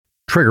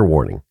Trigger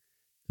warning.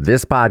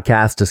 This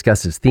podcast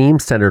discusses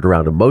themes centered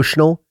around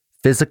emotional,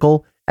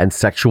 physical, and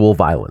sexual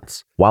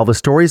violence. While the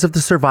stories of the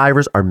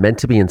survivors are meant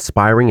to be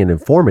inspiring and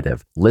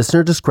informative,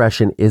 listener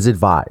discretion is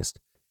advised.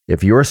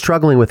 If you are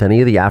struggling with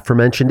any of the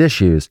aforementioned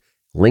issues,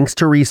 links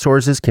to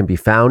resources can be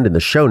found in the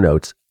show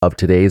notes of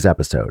today's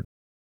episode.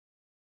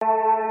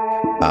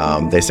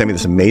 They sent me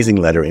this amazing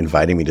letter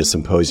inviting me to a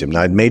symposium.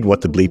 Now, I'd made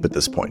What the Bleep at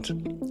this point.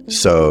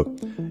 So,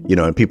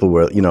 and people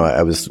were,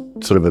 I was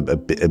sort of a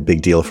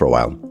big deal for a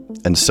while.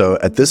 And so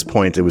at this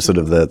point, it was sort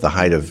of the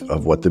height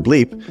of What the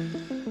Bleep.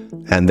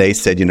 And they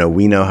said,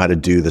 we know how to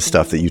do the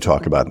stuff that you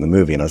talk about in the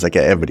movie. And I was like,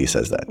 yeah, everybody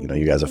says that.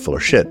 You guys are full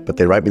of shit. But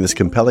they write me this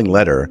compelling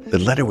letter. The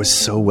letter was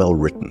so well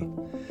written.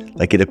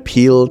 Like, it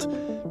appealed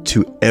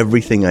to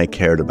everything I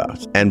cared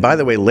about. And by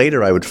the way,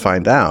 later I would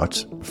find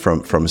out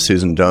from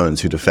Susan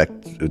Dones, who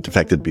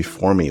defected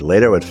before me,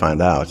 later I would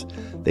find out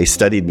they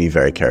studied me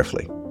very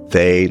carefully.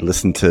 They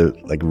listened to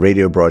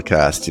radio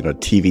broadcasts,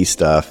 TV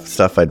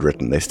stuff I'd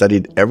written. They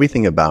studied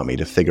everything about me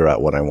to figure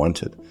out what I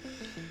wanted.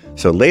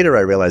 So later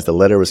I realized the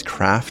letter was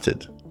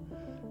crafted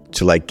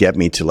to get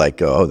me to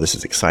go, oh, this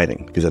is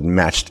exciting, because it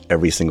matched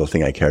every single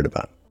thing I cared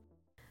about.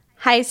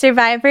 Hi,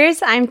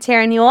 survivors. I'm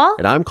Tara Newell.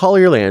 And I'm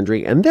Collier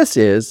Landry, and this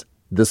is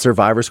the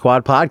Survivor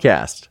Squad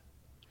podcast.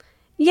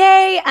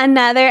 Yay,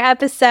 another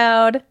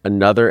episode.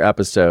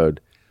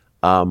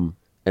 And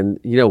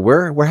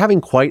we're having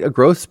quite a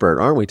growth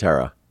spurt, aren't we,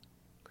 Tara?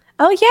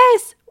 Oh,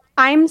 yes.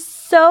 I'm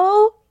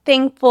so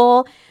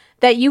thankful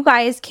that you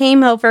guys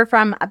came over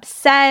from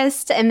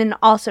Obsessed and then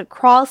also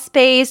Crawl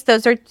Space.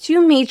 Those are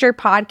two major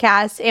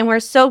podcasts, and we're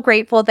so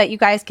grateful that you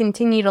guys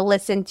continue to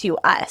listen to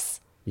us.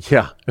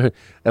 Yeah,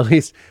 at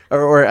least,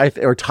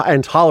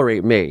 and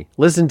tolerate me.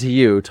 Listen to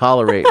you,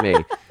 tolerate me.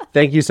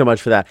 Thank you so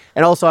much for that.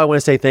 And also, I want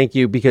to say thank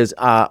you because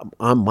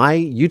on my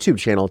YouTube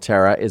channel,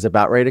 Tara, is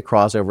about ready to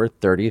cross over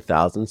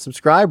 30,000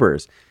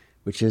 subscribers,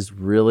 which is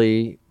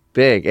really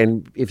big.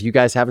 And if you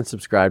guys haven't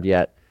subscribed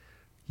yet,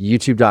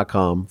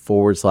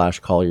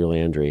 youtube.com/Collier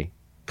Landry.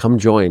 Come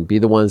join. Be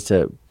the ones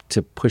to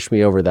push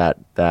me over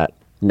that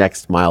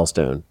next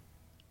milestone.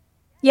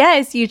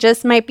 Yes, you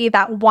just might be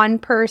that one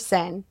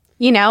person.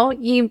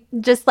 You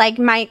just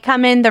might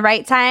come in the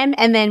right time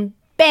and then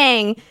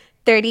bang,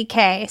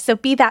 30K. So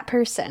be that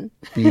person.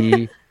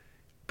 Be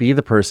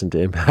the person to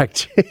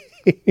impact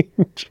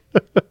change.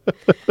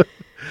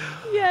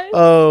 Yes.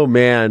 Oh,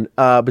 man.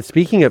 But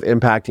speaking of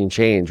impacting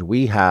change,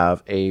 we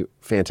have a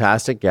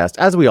fantastic guest,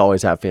 as we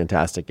always have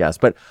fantastic guests.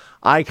 But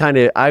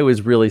I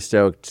was really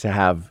stoked to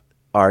have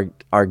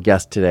our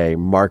guest today,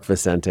 Mark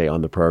Vicente,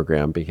 on the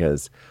program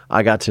because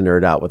I got to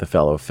nerd out with a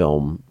fellow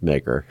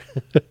filmmaker.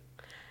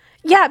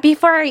 Yeah,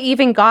 before I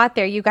even got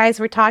there, you guys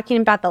were talking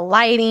about the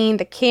lighting,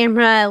 the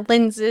camera,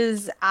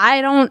 lenses.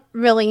 I don't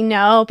really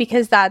know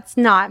because that's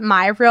not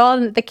my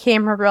world. The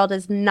camera world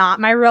is not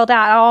my world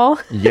at all.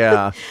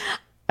 Yeah.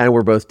 And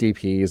we're both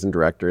DPs and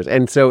directors.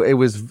 And so it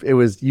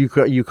was you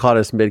caught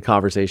us mid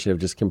conversation of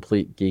just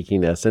complete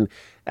geekiness.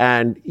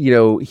 And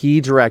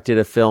he directed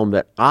a film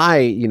that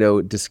I,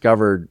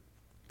 discovered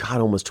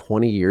almost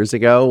 20 years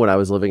ago when I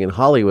was living in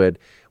Hollywood,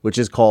 which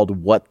is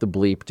called What the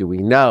Bleep Do We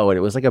Know? And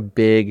it was like a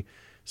big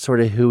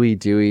sort of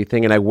hooey-dooey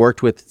thing. And I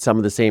worked with some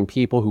of the same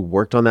people who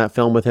worked on that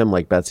film with him,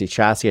 like Betsy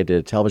Chassie. I did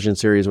a television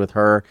series with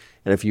her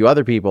and a few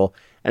other people.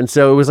 And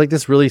so it was like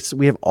this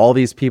we have all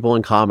these people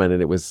in common,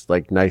 and it was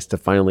nice to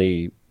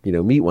finally,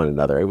 meet one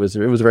another. It was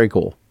very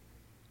cool.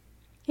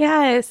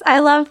 Yes, I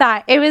love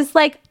that. It was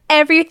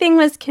everything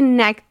was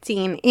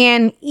connecting.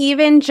 And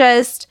even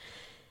just,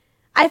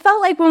 I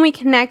felt like when we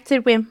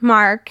connected with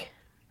Mark,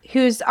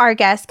 who's our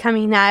guest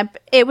coming up,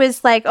 it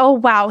was oh,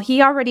 wow,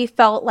 he already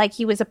felt like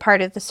he was a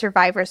part of the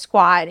Survivor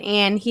Squad,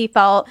 and he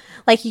felt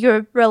like he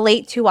could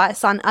relate to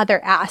us on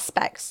other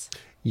aspects.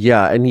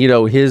 Yeah, and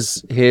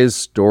his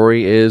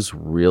story is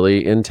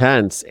really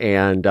intense.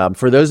 And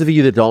for those of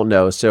you that don't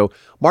know, so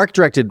Mark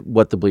directed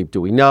What the Bleep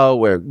Do We Know,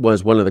 where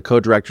was one of the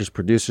co-directors,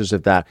 producers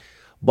of that.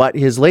 But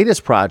his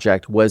latest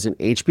project was an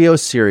HBO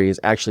series,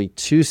 actually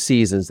 2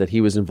 seasons that he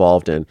was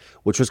involved in,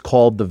 which was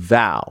called The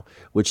Vow,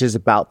 which is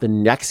about the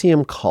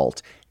NXIVM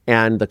cult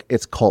and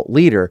its cult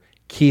leader,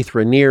 Keith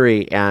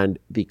Raniere, and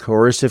the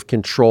coercive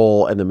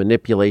control and the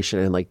manipulation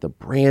and the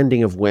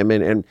branding of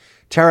women. And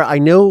Tara, I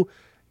know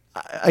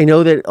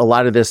that a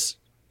lot of this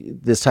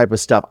type of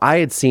stuff, I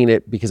had seen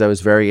it because I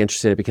was very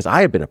interested in it because I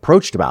had been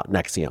approached about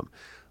NXIVM.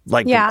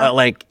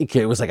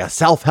 It was like a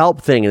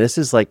self-help thing. And this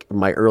is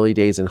my early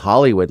days in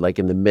Hollywood,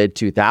 in the mid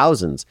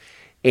 2000s.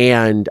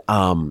 And,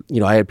 I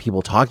had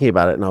people talking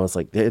about it and I was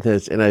like,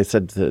 this, and I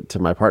said to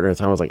my partner at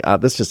the time, I was like,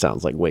 this just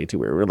sounds way too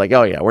weird. We're like,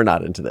 oh yeah, we're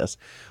not into this.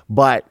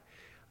 But,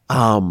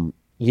 I know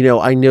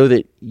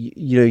that,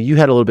 you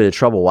had a little bit of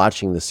trouble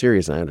watching the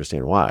series and I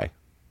understand why.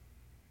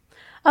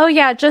 Oh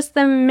yeah, just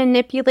the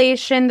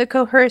manipulation, the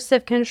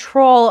coercive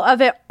control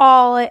of it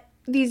all.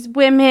 These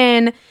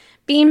women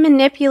being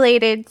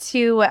manipulated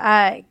to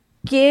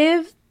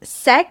give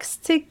sex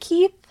to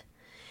Keith.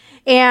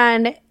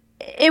 And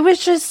it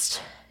was just,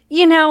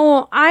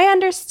 I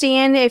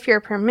understand if you're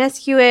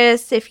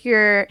promiscuous,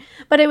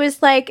 but it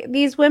was like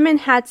these women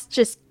had to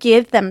just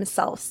give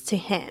themselves to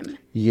him.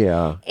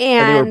 Yeah.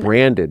 And they were And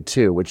branded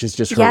too, which is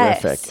just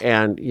yes. horrific.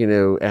 And,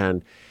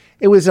 and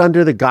it was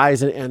under the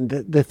guise. And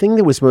the thing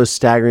that was most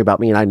staggering about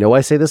me, and I know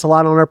I say this a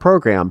lot on our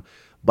program,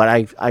 but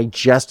I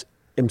just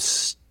am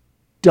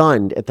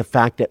stunned at the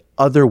fact that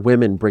other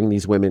women bring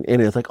these women in,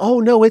 and it's like, oh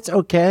no, it's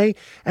okay,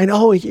 and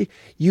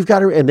you've got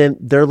to, and then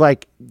they're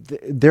like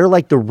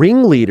the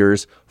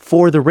ringleaders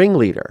for the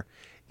ringleader.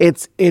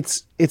 It's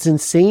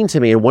insane to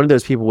me. And one of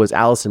those people was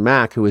Allison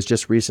Mack, who was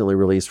just recently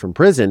released from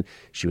prison.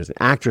 She was an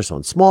actress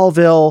on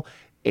Smallville,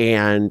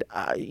 and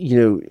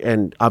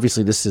and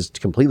obviously this has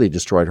completely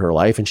destroyed her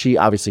life. And she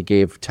obviously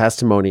gave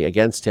testimony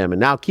against him.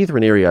 And now Keith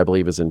Raniere, I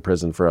believe, is in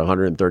prison for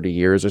 130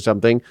 years or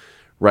something,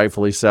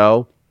 rightfully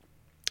so.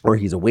 Or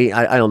he's away.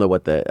 I don't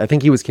know I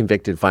think he was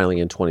convicted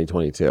finally in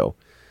 2022.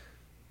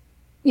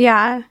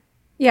 Yeah.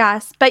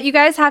 Yes. But you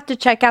guys have to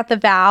check out The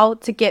Vow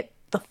to get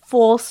the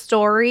full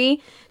story.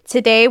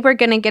 Today, we're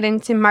going to get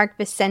into Mark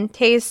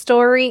Vicente's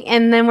story.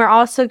 And then we're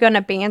also going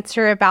to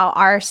banter about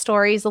our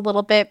stories a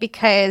little bit,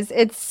 because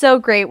it's so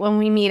great when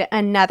we meet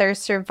another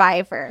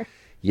survivor.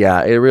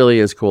 Yeah, it really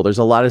is cool. There's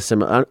a lot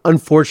of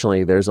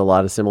unfortunately, there's a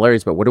lot of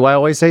similarities. But what do I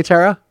always say,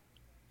 Tara?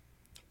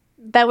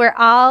 That we're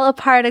all a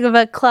part of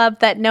a club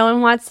that no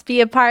one wants to be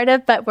a part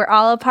of, but we're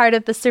all a part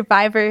of the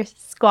Survivor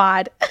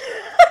Squad.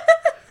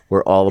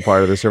 We're all a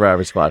part of the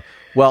Survivor Squad.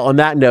 Well, on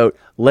that note,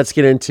 let's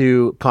get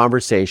into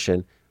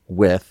conversation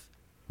with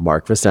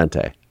Mark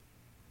Vicente.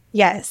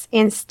 Yes,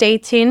 and stay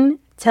tuned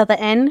till the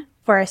end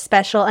for a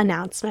special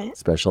announcement.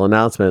 Special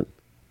announcement.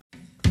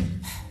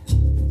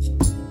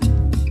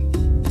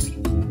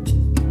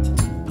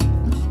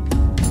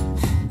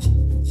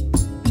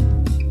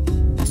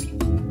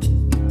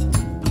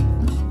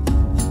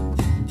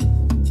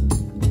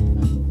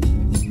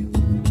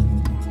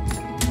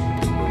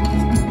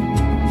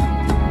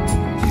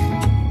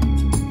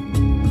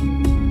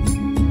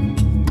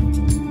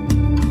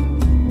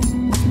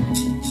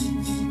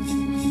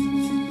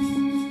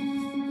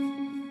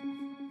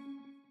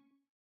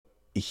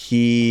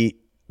 He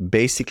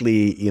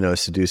basically,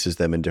 seduces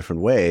them in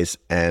different ways,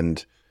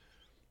 and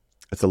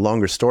it's a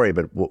longer story.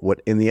 But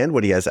what in the end,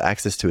 what he has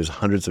access to is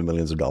hundreds of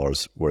millions of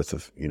dollars worth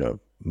of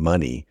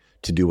money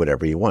to do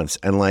whatever he wants.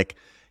 And like,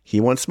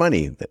 he wants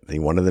money.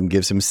 One of them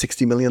gives him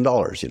 $60 million.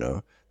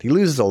 He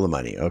loses all the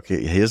money.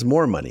 Okay, here's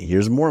more money.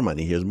 Here's more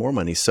money. Here's more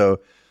money. So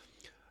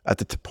at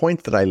the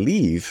point that I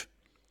leave,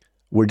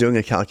 we're doing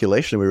a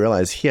calculation, and we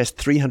realize he has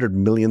 $300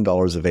 million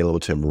available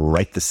to him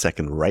right this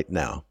second, right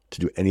now, to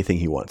do anything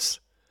he wants.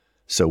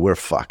 So we're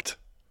fucked.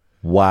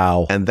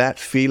 Wow. And that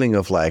feeling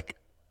of like,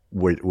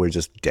 we're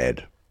just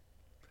dead.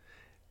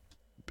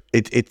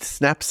 It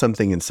snaps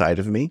something inside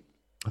of me.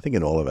 I think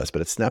in all of us,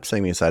 but it snaps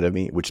something inside of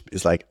me, which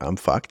is like, I'm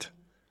fucked.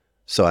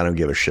 So I don't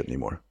give a shit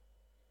anymore.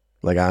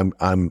 Like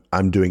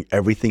I'm doing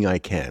everything I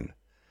can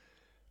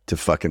to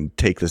fucking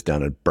take this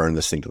down and burn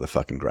this thing to the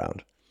fucking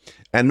ground.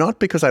 And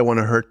not because I want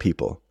to hurt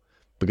people,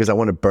 because I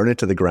want to burn it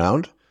to the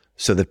ground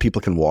so that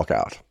people can walk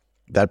out.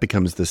 That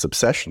becomes this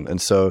obsession.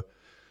 And so,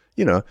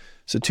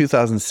 so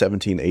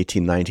 2017,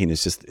 18, 19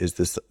 is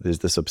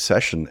this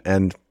obsession.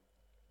 And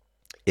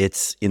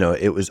it's,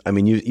 it was, I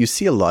mean, you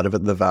see a lot of it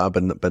in The Vow,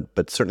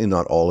 but certainly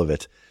not all of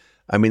it.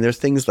 I mean, there's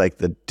things like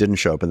that didn't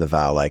show up in The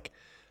Vow. Like,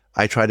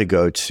 I try to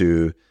go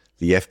to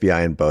the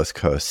FBI in both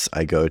coasts.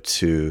 I go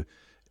to,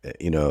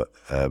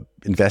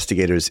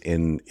 investigators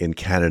in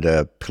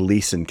Canada,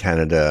 police in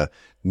Canada,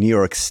 New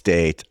York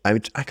State. I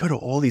go to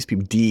all these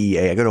people,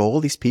 DEA. I go to all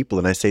these people,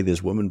 and I say,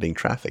 there's women being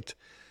trafficked.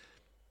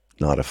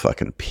 Not a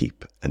fucking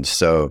peep. And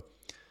so,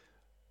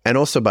 and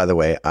also, by the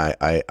way,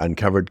 I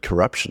uncovered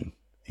corruption,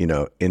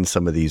 in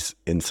some of these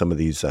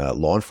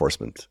law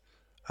enforcement.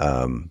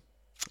 I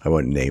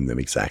won't name them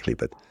exactly,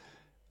 but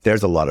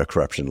there's a lot of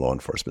corruption in law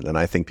enforcement, and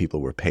I think people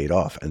were paid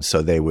off, and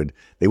so they wouldn't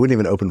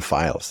even open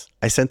files.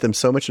 I sent them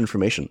so much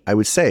information. I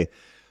would say,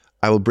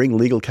 I will bring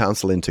legal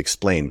counsel in to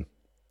explain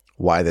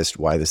why this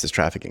is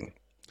trafficking,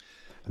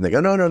 and they go,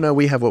 no,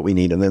 we have what we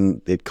need. And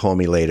then they'd call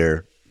me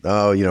later.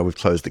 Oh, we've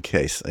closed the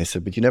case. I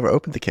said, but you never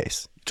opened the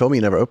case. You told me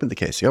you never opened the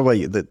case. Oh, well,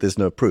 there's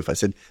no proof. I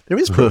said, there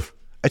is proof.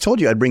 I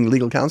told you I'd bring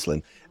legal counsel in.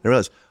 And I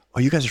realized,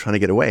 oh, you guys are trying to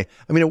get away.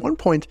 I mean, at one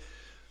point,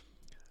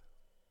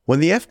 when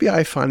the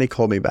FBI finally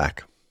called me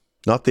back,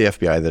 not the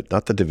FBI,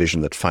 not the division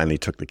that finally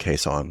took the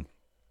case on,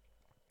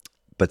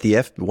 but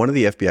one of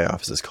the FBI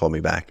officers called me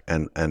back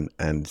and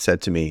said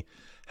to me,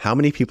 how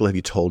many people have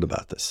you told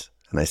about this?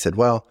 And I said,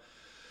 well,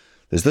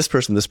 there's this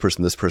person, this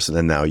person, this person,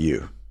 and now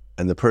you.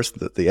 And the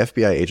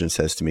FBI agent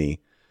says to me,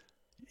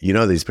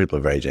 these people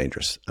are very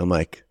dangerous. I'm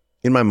like,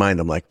 in my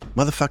mind, I'm like,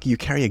 motherfucker, you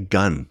carry a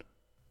gun.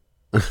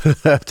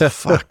 What the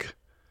fuck?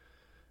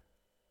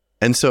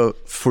 And so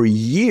for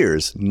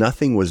years,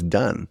 nothing was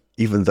done,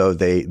 even though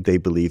they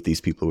believed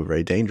these people were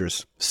very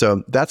dangerous.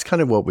 So that's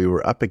kind of what we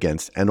were up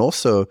against. And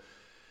also,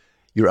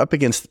 you're up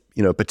against,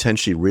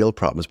 potentially real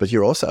problems, but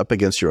you're also up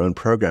against your own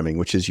programming,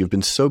 which is you've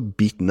been so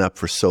beaten up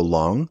for so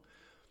long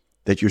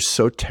that you're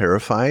so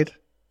terrified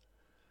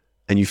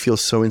and you feel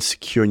so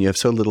insecure and you have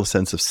so little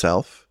sense of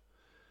self.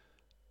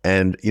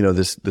 And, you know,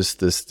 this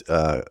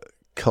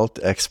cult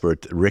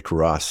expert, Rick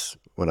Ross,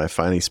 when I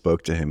finally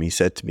spoke to him, he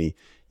said to me,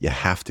 you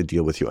have to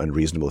deal with your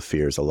unreasonable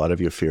fears. A lot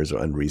of your fears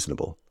are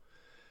unreasonable.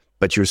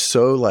 But you're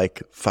so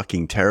like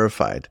fucking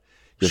terrified.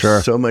 You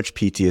have so much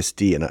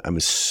PTSD, and I'm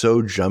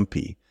so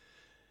jumpy.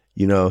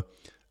 You know,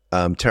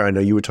 Tara, I know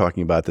you were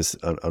talking about this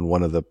on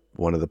one of the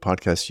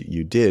podcasts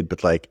you did,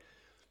 but like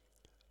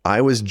I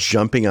was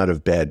jumping out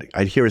of bed.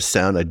 I'd hear a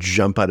sound, I'd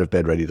jump out of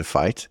bed ready to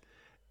fight.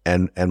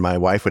 And my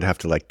wife would have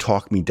to like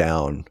talk me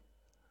down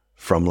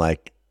from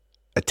like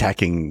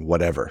attacking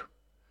whatever,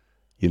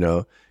 you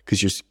know,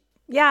 because you're.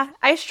 Yeah,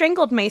 I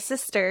strangled my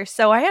sister,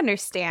 so I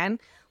understand.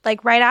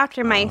 Like right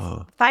after my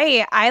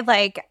fight, I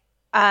like,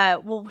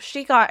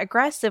 she got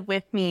aggressive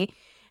with me,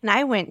 and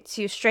I went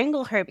to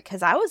strangle her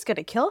because I was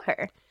gonna kill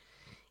her.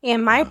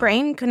 And my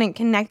brain couldn't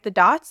connect the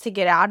dots to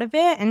get out of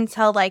it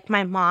until like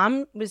my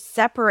mom was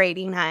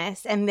separating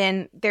us, and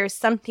then there's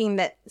something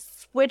that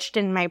switched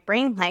in my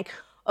brain, like,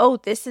 oh,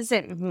 this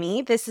isn't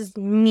me. This is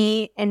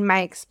me and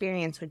my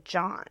experience with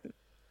John.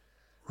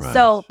 Right.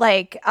 So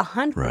like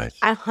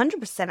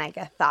 100%, I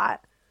get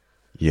that.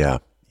 Yeah.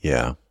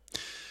 Yeah.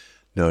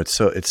 No, it's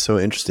so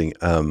interesting.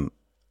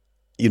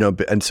 You know,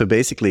 and so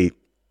basically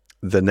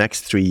the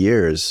next 2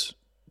 years,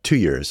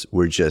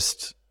 were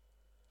just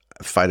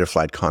fight or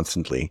flight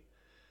constantly,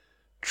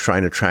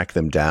 trying to track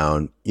them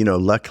down. You know,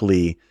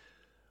 luckily,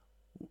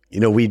 you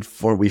know, we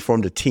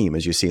formed a team,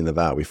 as you see in the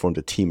vow, we formed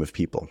a team of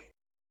people.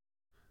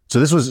 So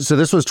this was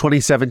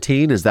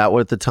 2017. Is that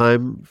what the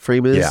time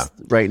frame is? Yeah.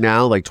 Right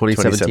now, like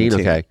 2017.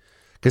 Okay,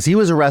 because he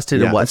was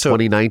arrested in what,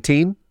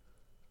 2019,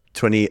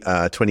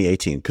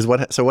 2018. Because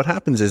what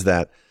happens is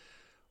that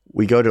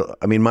we go to.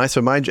 I mean,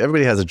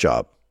 everybody has a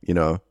job, you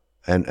know,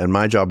 and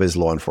my job is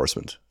law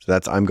enforcement. So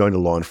I'm going to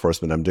law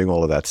enforcement. I'm doing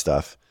all of that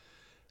stuff,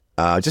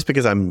 just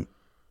because I don't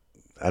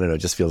know. It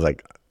just feels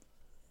like,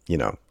 you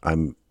know,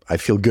 I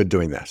feel good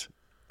doing that,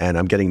 and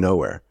I'm getting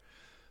nowhere,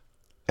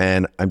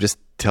 and I'm just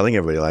telling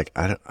everybody, like,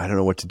 I don't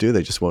know what to do.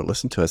 They just won't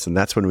listen to us. And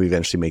that's when we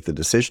eventually make the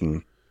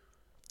decision,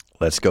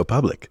 let's go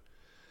public.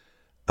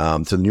 So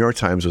the New York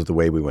Times was the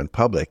way we went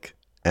public.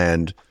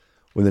 And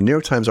when the New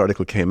York Times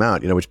article came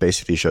out, you know, which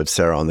basically showed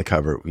Sarah on the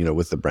cover, you know,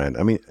 with the brand.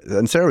 I mean,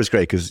 and Sarah was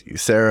great because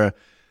Sarah,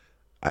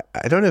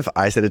 I don't know if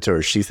I said it to her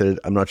or she said it,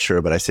 I'm not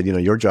sure, but I said, you know,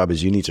 your job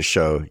is you need to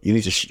show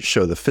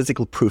the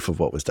physical proof of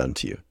what was done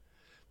to you,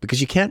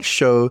 because you can't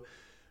show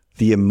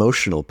the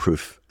emotional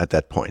proof at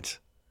that point.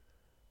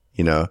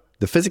 You know,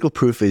 the physical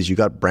proof is you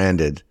got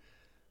branded,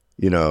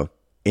 you know,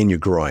 in your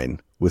groin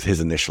with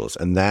his initials.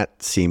 And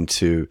that seemed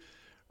to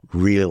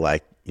really,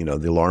 like, you know,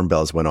 the alarm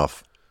bells went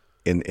off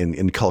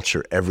in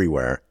culture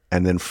everywhere.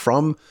 And then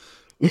from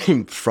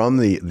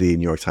the New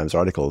York Times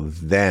article,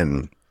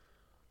 then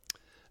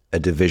a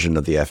division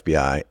of the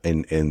FBI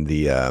in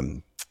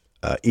the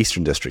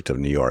Eastern District of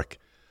New York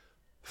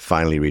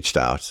finally reached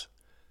out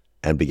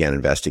and began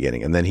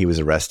investigating. And then he was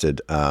arrested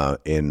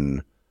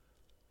in,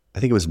 I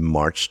think it was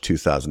March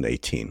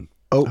 2018.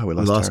 Oh, we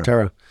lost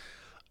Tara.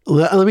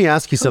 Let me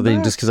ask you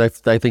something, just because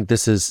I think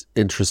this is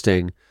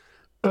interesting.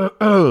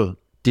 The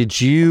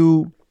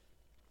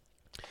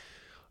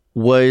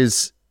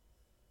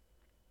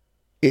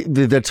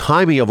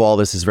timing of all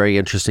this is very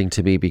interesting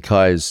to me,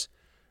 because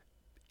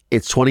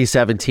it's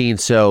 2017,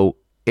 so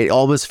it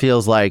almost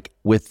feels like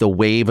with the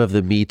wave of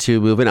the Me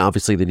Too movement,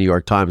 obviously the New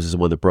York Times is the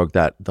one that broke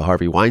the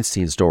Harvey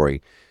Weinstein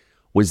story.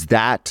 Was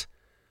that,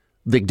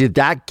 did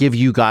that give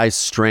you guys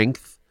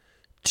strength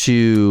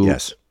to...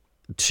 Yes.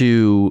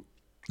 To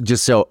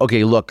just so,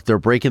 okay, look, they're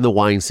breaking the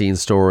Weinstein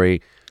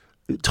story.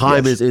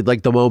 Time is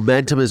like, the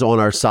momentum is on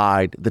our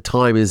side. The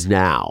time is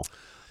now.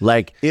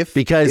 Like,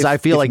 because I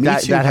feel like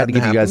that had to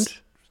give you guys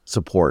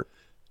support.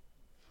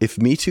 If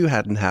Me Too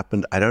hadn't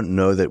happened, I don't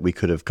know that we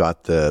could have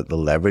got the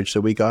leverage that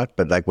we got.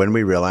 But like when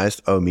we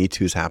realized, oh, Me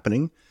Too's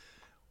happening,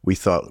 we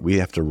thought we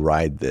have to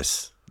ride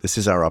this. This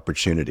is our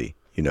opportunity,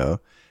 you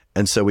know?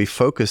 And so we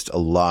focused a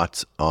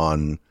lot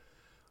on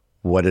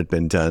what had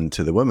been done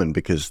to the women,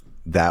 because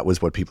that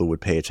was what people would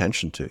pay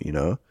attention to, you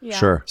know? Yeah.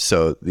 Sure.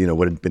 So, you know,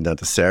 what had been done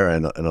to Sarah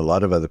and a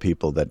lot of other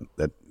people that,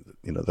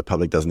 you know, the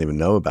public doesn't even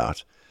know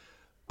about.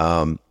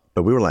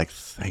 But we were like,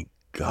 thank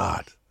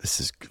God,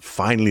 this is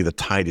finally, the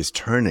tide is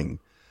turning.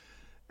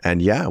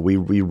 And yeah,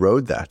 we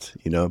rode that,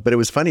 you know, but it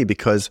was funny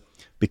because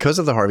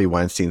of the Harvey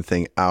Weinstein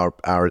thing, our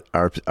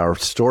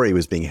story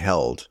was being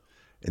held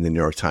in the New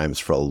York Times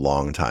for a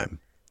long time.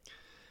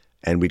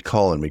 And we'd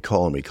call and they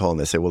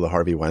say, well, the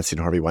Harvey Weinstein.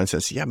 I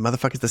said, yeah,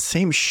 motherfucker, it's the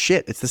same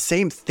shit. It's the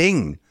same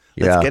thing.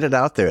 Let's get it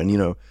out there. And, you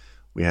know,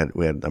 we had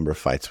a number of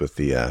fights with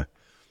the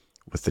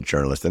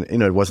journalist, and, you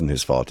know, it wasn't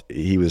his fault.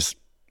 He was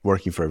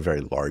working for a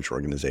very large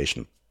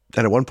organization.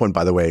 And at one point,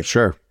 by the way,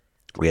 sure,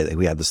 we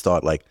had this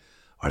thought, like,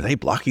 are they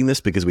blocking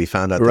this? Because we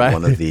found out that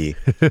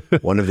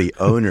one of the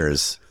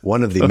owners,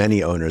 one of the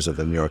many owners of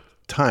the New York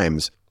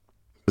Times,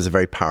 was a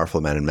very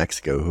powerful man in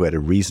Mexico who had a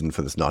reason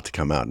for this not to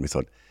come out. And we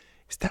thought,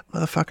 is that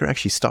motherfucker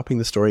actually stopping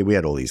the story? We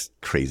had all these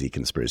crazy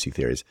conspiracy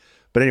theories.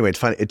 But anyway,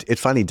 it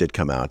finally did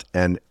come out.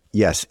 And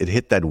yes, it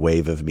hit that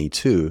wave of Me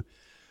Too.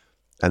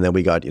 And then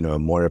we got,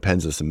 Moira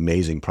Penn's this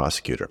amazing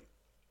prosecutor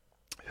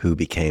who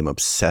became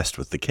obsessed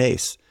with the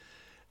case.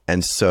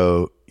 And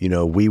so,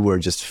 we were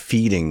just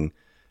feeding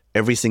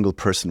every single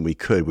person we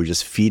could. We're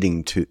just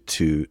feeding to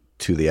the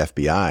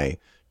FBI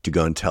to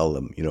go and tell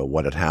them,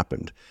 what had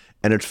happened.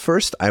 And at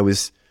first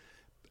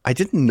I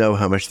didn't know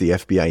how much the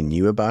FBI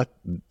knew about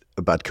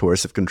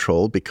coercive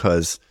control,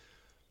 because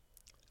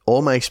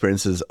all my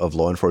experiences of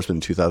law enforcement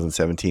in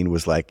 2017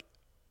 was like,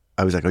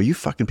 I was like, are you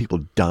fucking people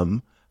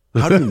dumb?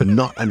 How do you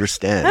not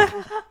understand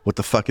what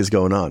the fuck is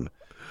going on?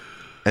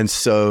 And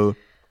so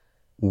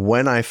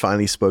when I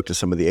finally spoke to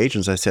some of the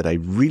agents, I said, I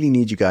really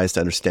need you guys to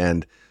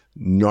understand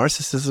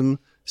narcissism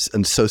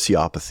and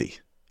sociopathy.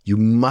 You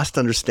must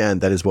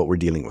understand that is what we're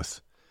dealing with.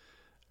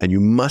 And you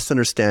must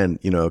understand,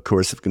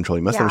 coercive control.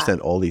 You must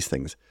understand all these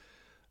things.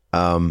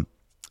 And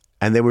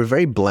they were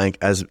very blank,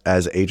 as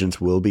agents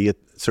will be,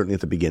 certainly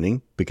at the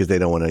beginning, because they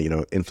don't want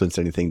to, influence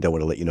anything, don't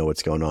want to let you know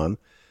what's going on.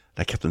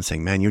 I kept on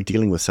saying, man, you're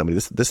dealing with somebody.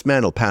 This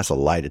man will pass a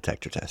lie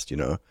detector test,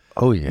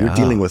 Oh, yeah. You're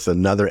dealing with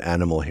another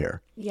animal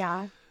here.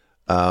 Yeah.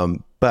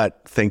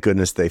 But thank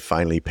goodness they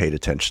finally paid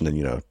attention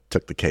and,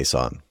 took the case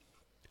on.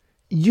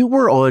 You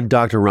were on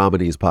Dr.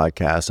 Ramani's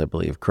podcast, I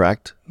believe,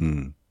 correct?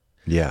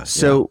 Yeah.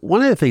 So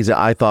one of the things that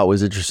I thought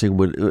was interesting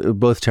when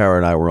both Tara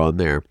and I were on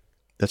there.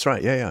 That's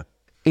right. Yeah.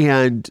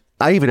 And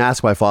I even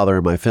asked my father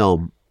in my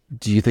film,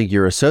 do you think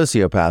you're a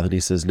sociopath? And he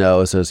says, no,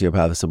 a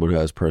sociopath is someone who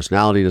has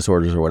personality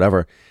disorders or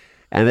whatever.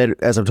 And then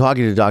as I'm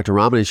talking to Dr.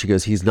 Ramani, she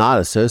goes, he's not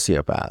a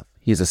sociopath.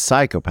 He's a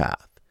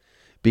psychopath.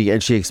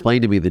 And she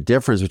explained to me the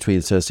difference between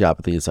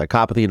sociopathy and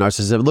psychopathy and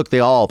narcissism. Look, they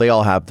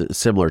all have the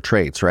similar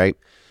traits, right?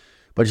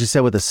 But she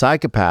said with a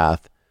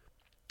psychopath,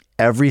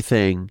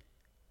 everything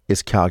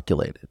is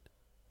calculated.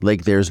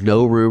 Like there's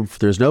no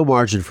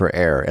margin for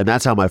error. And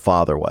that's how my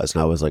father was.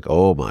 And I was like,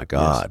 oh my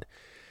God. Yes.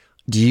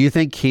 Do you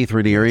think Keith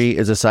Raniere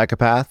is a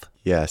psychopath?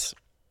 Yes.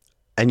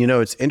 And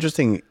it's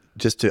interesting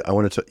I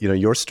want to,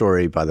 your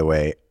story, by the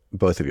way,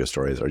 both of your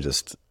stories are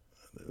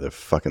they're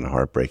fucking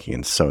heartbreaking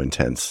and so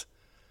intense.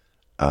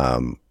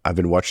 I've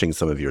been watching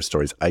some of your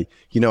stories.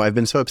 I've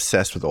been so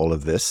obsessed with all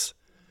of this,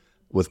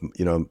 with,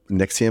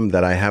 NXIVM,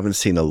 that I haven't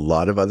seen a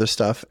lot of other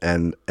stuff.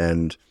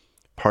 And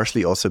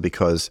partially also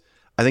because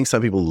I think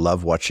some people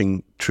love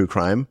watching true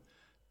crime.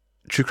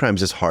 True crime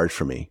is just hard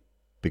for me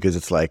because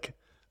it's like,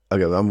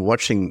 okay, I'm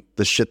watching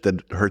the shit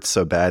that hurts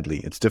so badly.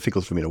 It's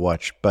difficult for me to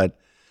watch, but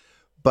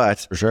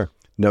for sure.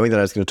 Knowing that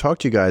I was going to talk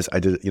to you guys, I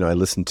did, I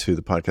listened to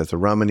the podcast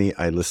of Ramani.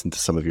 I listened to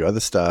some of your other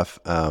stuff.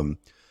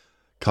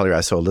 Collier,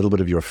 I saw a little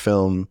bit of your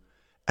film.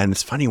 And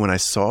it's funny, when I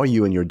saw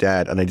you and your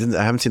dad, and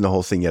I haven't seen the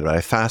whole thing yet, but I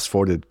fast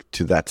forwarded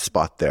to that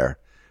spot there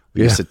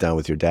where you sit down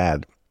with your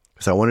dad.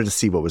 Because I wanted to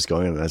see what was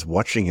going on. And I was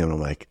watching him and I'm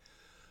like,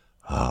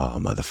 oh,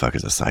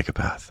 motherfucker's a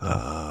psychopath.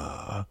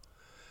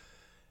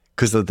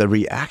 Because the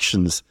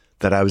reactions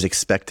that I was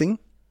expecting,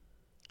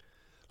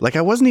 like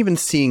I wasn't even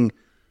seeing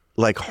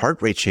like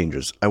heart rate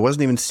changes. I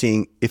wasn't even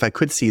seeing, if I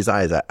could see his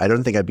eyes, I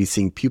don't think I'd be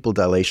seeing pupil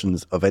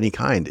dilations of any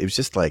kind. It was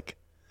just like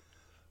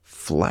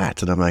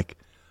flat. And I'm like,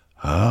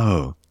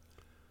 oh,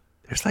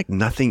 there's like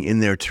nothing in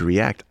there to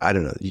react. I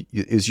don't know.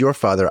 Is your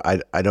father,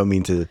 I don't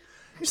mean to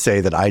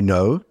say that I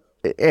know.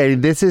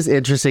 And this is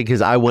interesting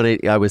because I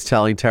was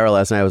telling Tara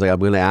last night, I was like, I'm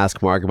going to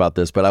ask Mark about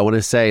this, but I want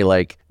to say,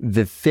 like,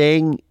 the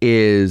thing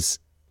is,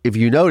 if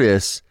you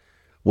notice,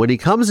 when he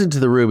comes into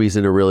the room, he's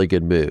in a really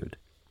good mood.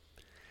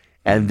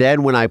 And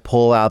then when I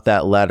pull out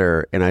that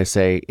letter and I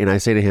say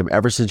to him,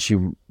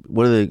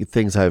 one of the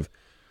things I've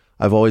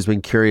always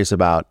been curious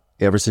about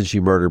ever since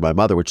you murdered my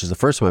mother, which is the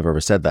first time I've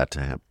ever said that to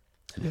him.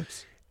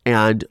 Yes.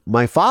 And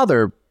my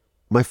father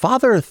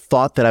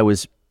thought that I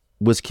was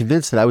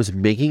convinced that I was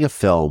making a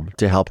film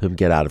to help him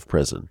get out of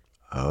prison.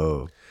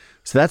 Oh.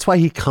 So that's why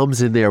he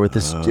comes in there with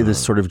this in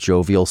this sort of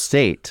jovial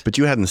state. But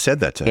you hadn't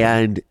said that to him.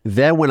 And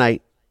then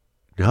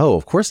no,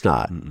 of course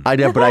not. Mm-mm. I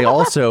know, but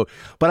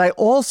I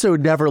also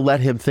never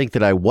let him think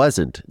that I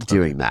wasn't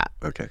doing that.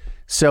 Okay.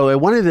 So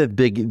one of the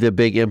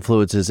big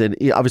influences, and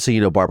obviously,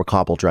 Barbara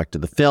Koppel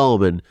directed the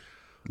film, and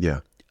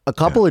a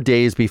couple of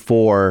days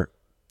before,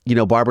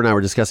 Barbara and I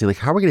were discussing, like,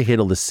 how are we going to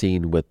handle this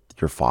scene with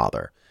your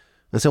father?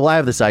 I said, well, I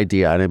have this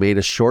idea, and I made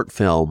a short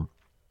film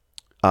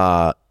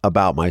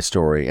about my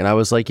story. And I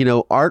was like,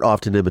 art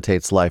often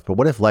imitates life, but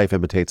what if life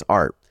imitates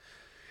art?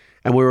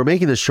 And we were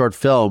making this short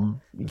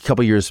film a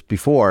couple years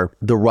before.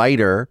 The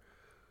writer,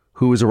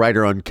 who was a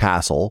writer on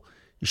Castle,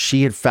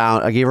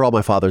 I gave her all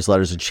my father's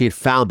letters, and she had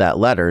found that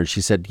letter. And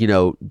she said, we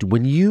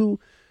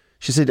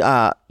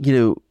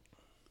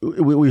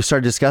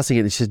started discussing it.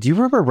 And she said, do you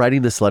remember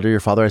writing this letter to your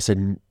father? I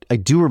said, I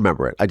do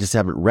remember it. I just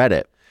haven't read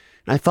it.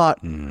 And I thought,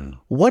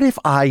 what if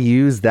I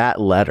use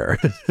that letter?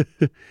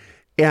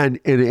 and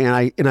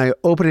I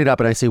open it up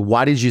and I say,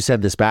 why did you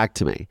send this back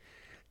to me?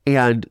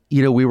 And,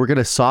 we were going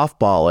to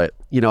softball it.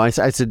 I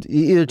said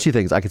either two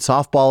things. I could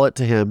softball it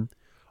to him,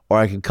 or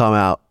I could come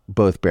out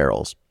both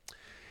barrels.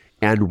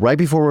 And right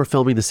before we're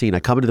filming the scene, I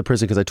come into the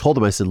prison because I told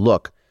him, I said,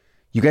 look,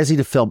 you guys need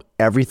to film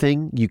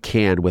everything you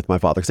can with my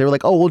father. Because they were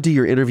like, oh, we'll do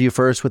your interview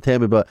first with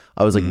him. But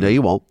I was like, no,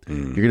 you won't.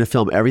 You're going to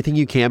film everything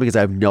you can because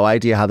I have no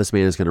idea how this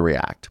man is going to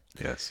react.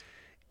 Yes.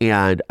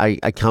 And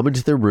I come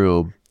into the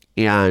room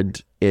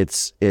and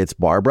it's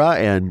Barbara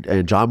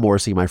and John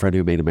Morrissey, my friend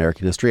who made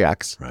American History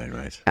X.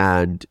 Right.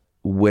 And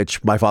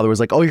which my father was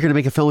like, oh, you're going to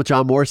make a film with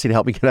John Morrissey to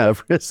help me get out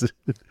of prison.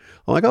 I'm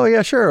like, oh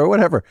yeah, sure, or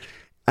whatever.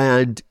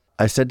 And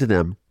I said to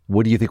them,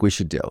 what do you think we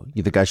should do?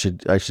 You think I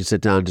should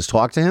sit down and just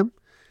talk to him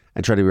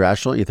and try to be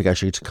rational? You think I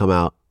should come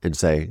out and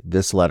say,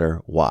 this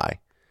letter, why?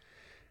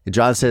 And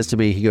John says to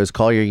me, he goes,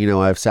 Collier,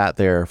 I've sat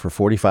there for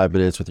 45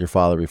 minutes with your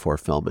father before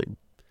filming.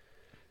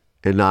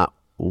 And not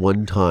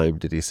one time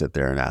did he sit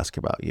there and ask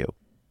about you.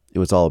 It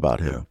was all about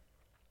him.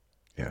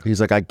 Yeah. He's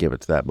like, I'd give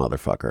it to that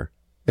motherfucker.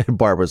 And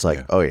Barbara's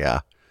like, oh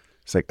yeah.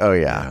 It's like, oh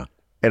yeah.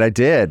 And I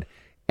did.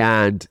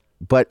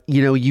 But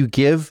you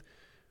give,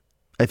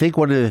 I think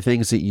one of the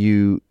things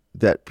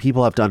that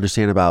people have to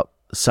understand about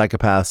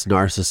psychopaths,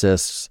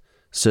 narcissists,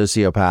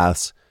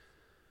 sociopaths,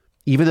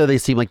 even though they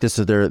seem like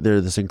they're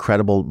this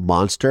incredible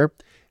monster,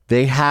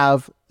 they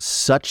have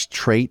such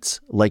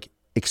traits like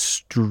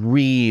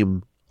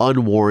extreme,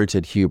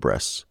 unwarranted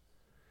hubris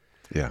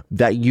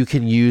that you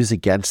can use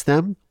against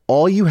them.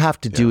 All you have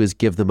to do is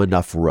give them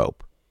enough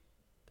rope.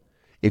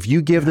 If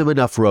you give them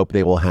enough rope,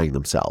 they will hang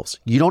themselves.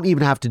 You don't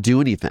even have to do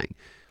anything.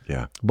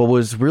 Yeah. But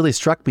what really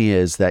struck me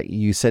is that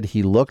you said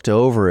he looked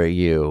over at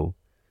you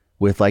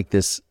with like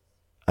this,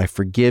 I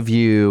forgive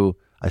you,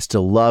 I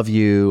still love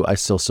you, I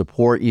still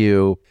support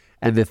you.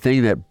 And the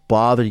thing that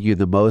bothered you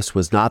the most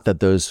was not that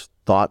those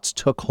thoughts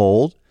took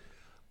hold,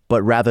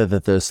 but rather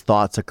that those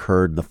thoughts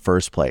occurred in the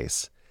first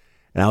place.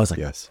 And I was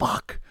like,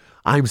 fuck,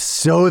 I'm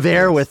so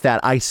there with that.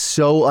 I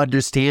so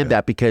understand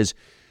that because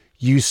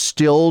you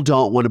still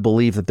don't want to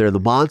believe that they're the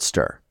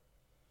monster.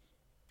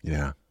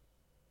 Yeah.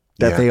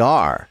 That they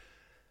are.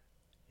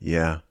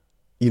 Yeah.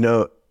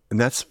 And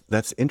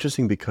that's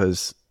interesting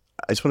because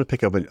I just want to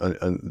pick up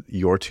on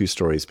your two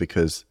stories,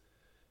 because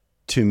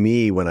to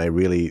me, when I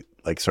really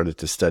started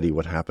to study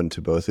what happened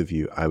to both of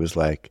you, I was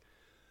like,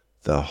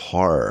 the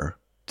horror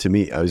to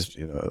me, I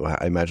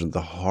imagined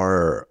the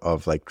horror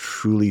of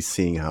truly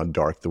seeing how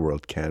dark the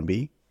world can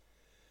be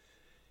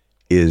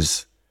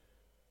is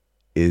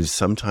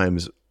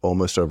sometimes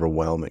almost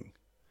overwhelming.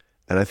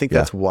 And I think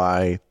that's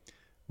why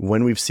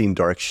when we've seen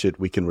dark shit,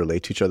 we can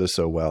relate to each other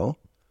so well,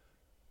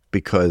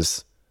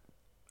 because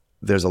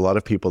there's a lot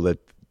of people that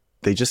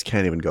they just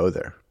can't even go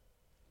there.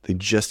 They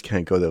just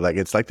can't go there.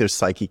 It's like their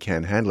psyche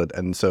can't handle it.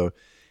 And so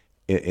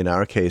in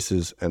our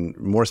cases, and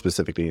more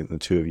specifically in the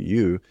two of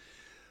you,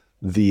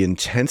 the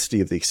intensity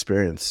of the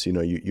experience,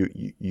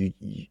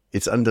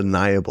 it's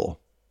undeniable.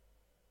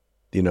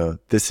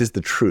 This is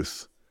the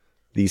truth.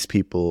 These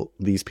people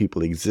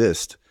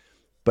exist.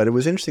 But it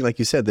was interesting, like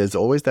you said, there's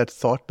always that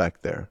thought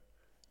back there,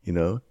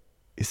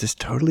 is this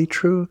totally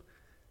true?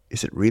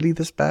 Is it really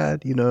this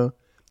bad?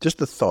 Just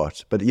the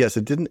thought. But yes,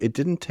 it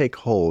didn't take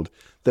hold.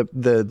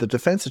 The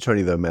defense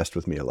attorney though messed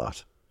with me a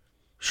lot.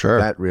 Sure.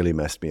 That really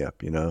messed me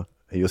up,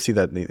 You'll see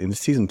that in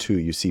season 2,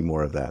 you see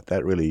more of that.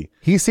 That really...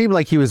 He seemed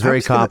like he was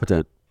very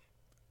competent.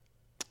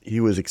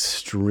 He was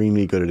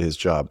extremely good at his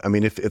job. I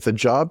mean, if the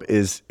job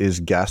is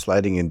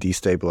gaslighting and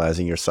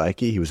destabilizing your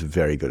psyche, he was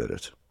very good at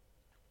it.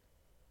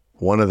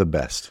 One of the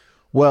best.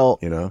 Well,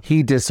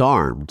 he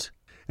disarmed.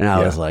 And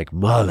I was like,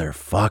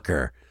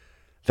 motherfucker.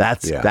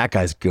 That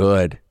guy's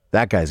good.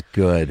 That guy's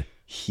good.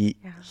 He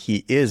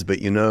is, but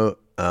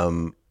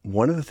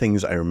one of the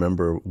things I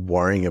remember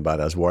worrying about,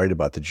 I was worried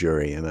about the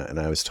jury, and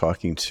I was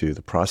talking to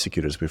the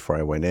prosecutors before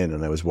I went in,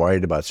 and I was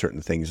worried about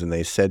certain things, and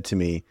they said to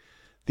me,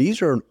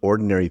 these are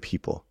ordinary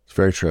people. It's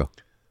very true.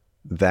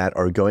 That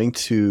are going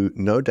to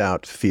no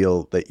doubt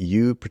feel that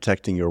you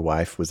protecting your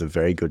wife was a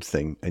very good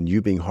thing, and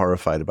you being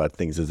horrified about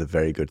things is a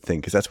very good thing,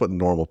 because that's what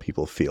normal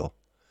people feel.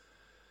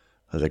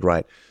 I was like,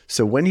 right.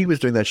 So when he was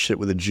doing that shit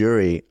with the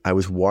jury, I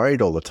was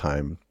worried all the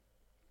time.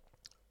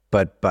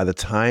 But by the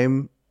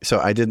time... So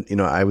I didn't,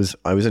 I was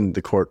in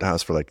the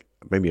courthouse for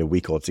maybe a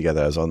week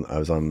altogether. I was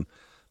on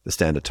the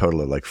stand a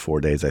total of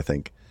 4 days, I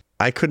think.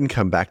 I couldn't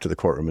come back to the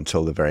courtroom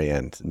until the very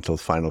end, until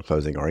final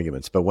closing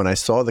arguments. But when I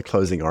saw the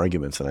closing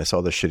arguments and I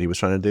saw the shit he was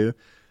trying to do,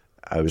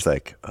 I was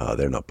like, oh,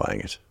 they're not buying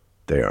it.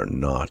 They're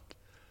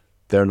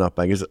not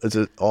buying it. It's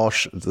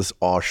this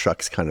all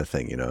shucks kind of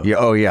thing, Yeah.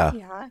 Oh yeah.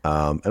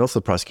 And also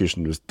the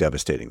prosecution was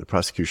devastating. The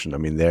prosecution, I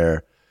mean,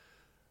 there's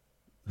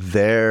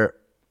the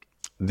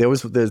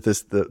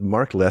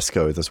Mark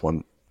Lesko is this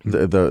one.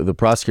 The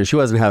prosecutor, she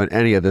wasn't having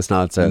any of this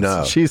nonsense.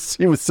 No, she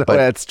was so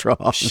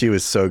headstrong. She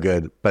was so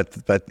good. But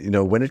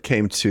when it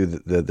came to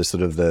the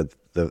sort of the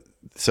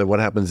so what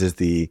happens is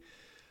the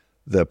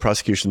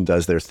prosecution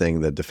does their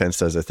thing, the defense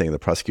does their thing, the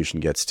prosecution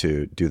gets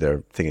to do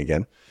their thing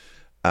again.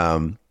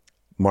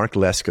 Mark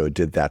Lesko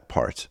did that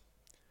part,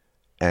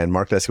 and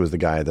Mark Lesko was the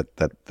guy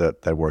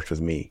that worked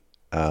with me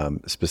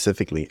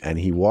specifically, and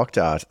he walked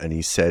out and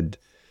he said,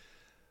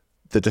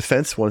 the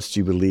defense wants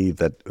you to believe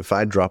that if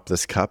I drop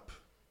this cup,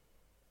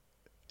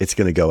 it's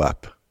going to go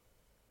up.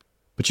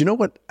 But you know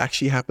what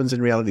actually happens in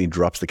reality? He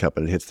drops the cup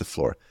and it hits the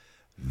floor.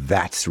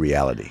 That's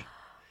reality.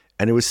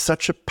 And it was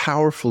such a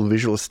powerful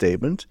visual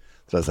statement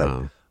that I was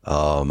like,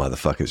 oh,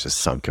 motherfuckers just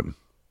sunk him.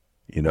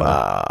 You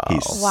know,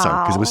 he's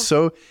sunk.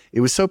 Because it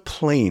was so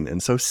plain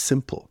and so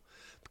simple.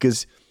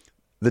 Because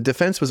the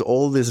defense was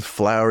all this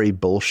flowery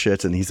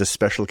bullshit and he's a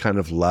special kind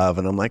of love.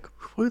 And I'm like,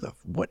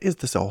 what is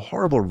this, a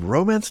horrible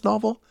romance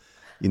novel?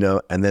 You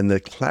know, and then the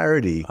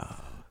clarity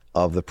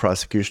of the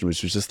prosecution,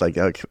 which was just like,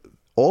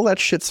 all that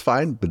shit's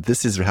fine, but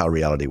this is how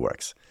reality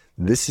works.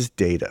 This is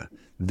data.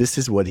 This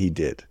is what he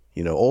did.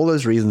 You know, all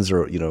those reasons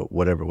are, you know,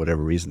 whatever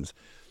reasons.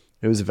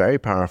 It was very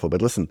powerful.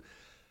 But listen,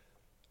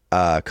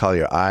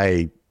 Collier,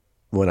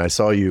 when I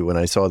saw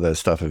the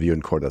stuff of you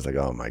in court, I was like,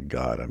 oh my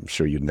God, I'm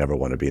sure you'd never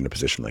want to be in a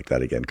position like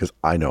that again. Because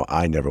I know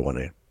I never want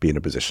to be in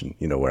a position,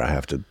 you know, where I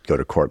have to go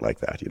to court like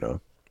that, you know?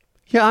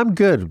 Yeah, I'm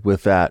good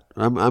with that.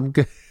 I'm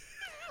good.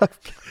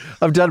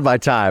 I've done my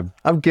time.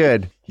 I'm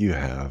good. You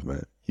have,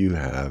 man. You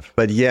have.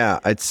 But yeah,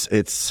 I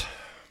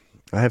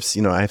have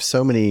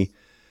so many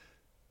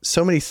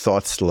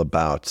thoughts still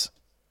about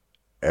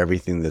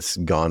everything that's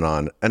gone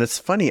on. And it's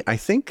funny, I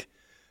think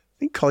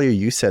Collier,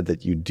 you said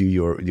that you do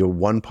your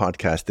one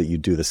podcast that you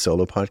do, the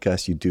solo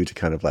podcast you do to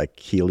kind of like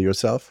heal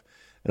yourself.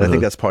 And I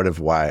think that's part of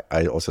why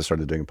I also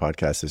started doing a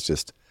podcast, is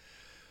just,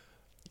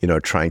 you know,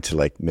 trying to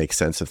like make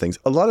sense of things.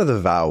 A lot of the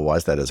vow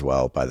was that as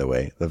well, by the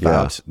way.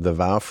 The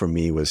vow for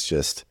me was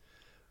just,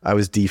 I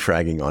was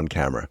defragging on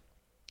camera,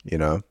 you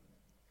know?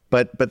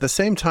 But at the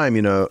same time,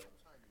 you know,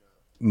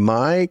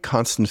 my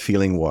constant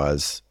feeling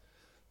was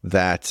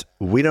that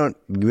we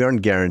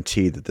aren't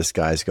guaranteed that this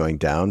guy's going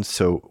down,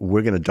 so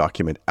we're going to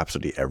document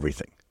absolutely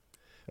everything.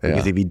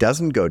 Because if he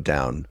doesn't go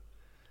down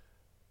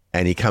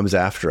and he comes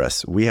after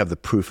us, we have the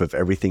proof of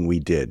everything we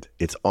did.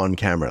 It's on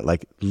camera.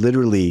 Like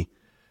literally,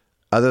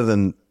 other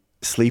than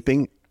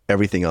sleeping,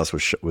 everything else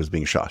was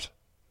being shot.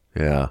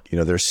 Yeah. You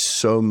know, there's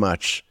so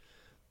much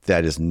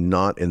that is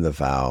not in the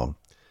vow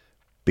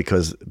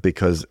because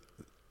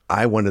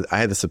I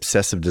had this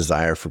obsessive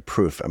desire for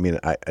proof. I mean,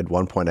 at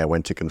one point I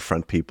went to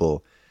confront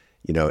people,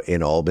 you know,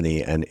 in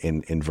Albany and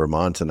in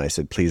Vermont, and I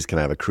said, please, can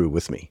I have a crew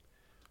with me?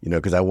 You know,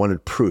 because I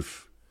wanted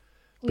proof.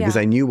 Because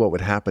I knew what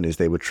would happen is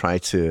they would try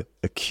to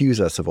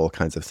accuse us of all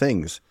kinds of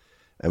things.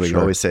 And we'd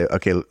always say,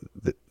 okay,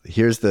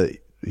 here's the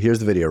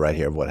video right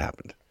here of what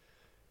happened,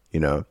 you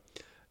know?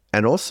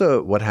 And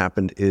also what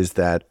happened is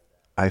that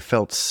I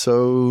felt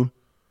so,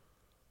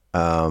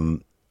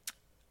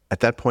 at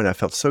that point, I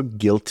felt so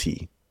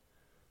guilty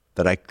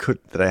that I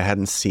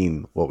hadn't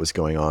seen what was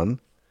going on,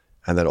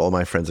 and that all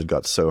my friends had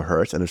got so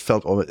hurt. And it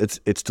felt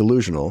almost, it's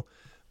delusional,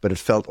 but it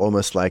felt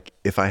almost like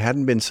if I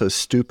hadn't been so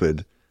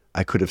stupid,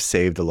 I could have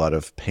saved a lot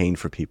of pain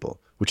for people,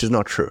 which is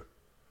not true,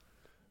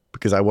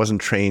 because I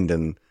wasn't trained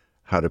in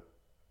how to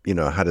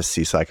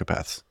see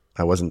psychopaths.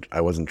 I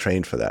wasn't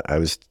trained for that. I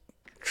was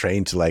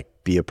trained to like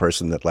be a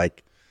person that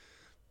like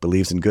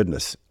believes in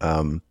goodness.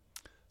 So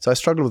I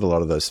struggled with a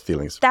lot of those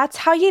feelings. That's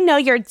how you know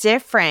you're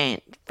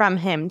different from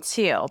him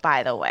too,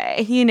 by the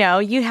way. You know,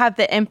 you have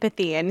the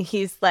empathy and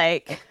he's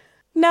like,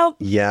 nope.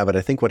 Yeah, but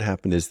I think what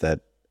happened is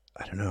that,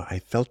 I don't know, I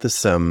felt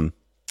this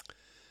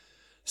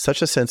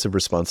such a sense of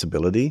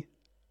responsibility,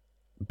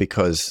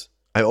 because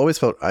I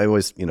always,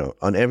 you know,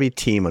 on every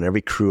team, on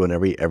every crew, on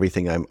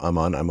everything I'm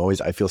on,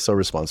 I feel so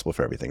responsible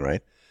for everything,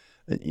 right?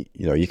 And,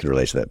 you know, you can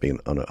relate to that being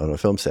on a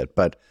film set.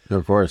 But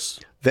of course,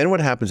 then what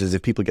happens is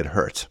if people get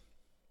hurt,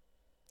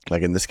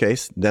 like in this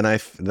case, then I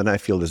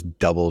feel this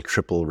double,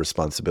 triple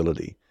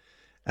responsibility.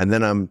 And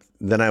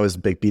then I was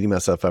beating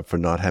myself up for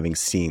not having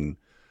seen,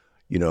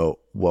 you know,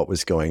 what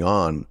was going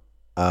on.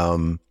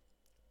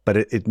 But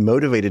it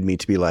motivated me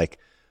to be like,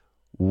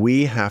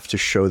 we have to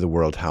show the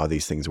world how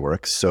these things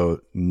work.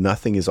 So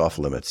nothing is off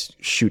limits.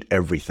 Shoot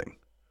everything,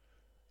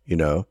 you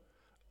know,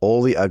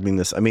 all the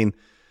ugliness. I mean,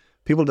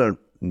 people don't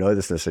know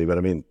this necessarily, but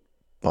I mean,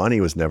 Bonnie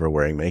was never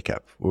wearing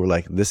makeup. We were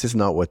like, this is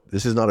not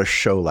a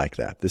show like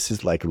that. This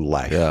is like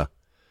life. Yeah.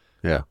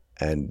 Yeah.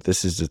 And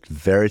this is just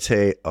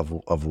verite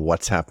of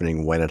what's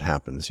happening when it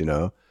happens, you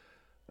know?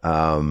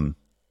 And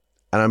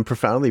I'm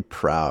profoundly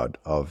proud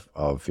of,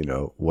 you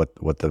know,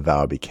 what the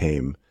vow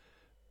became,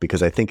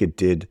 because I think it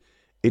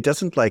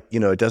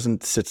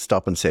doesn't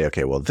stop and say,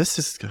 okay, well, this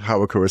is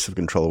how a coercive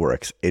control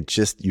works. It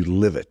just, you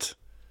live it.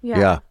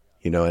 Yeah.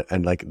 You know,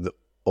 and like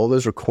all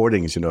those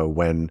recordings, you know,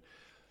 when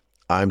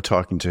I'm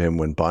talking to him,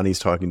 when Bonnie's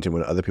talking to him,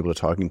 when other people are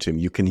talking to him,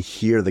 you can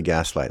hear the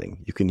gaslighting.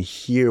 You can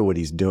hear what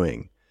he's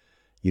doing.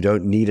 You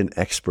don't need an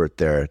expert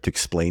there to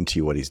explain to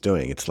you what he's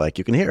doing. It's like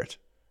you can hear it,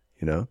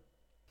 you know?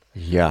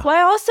 Yeah. Well,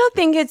 I also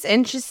think it's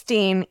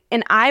interesting,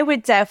 and I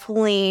would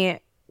definitely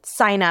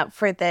sign up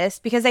for this,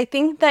 because I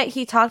think that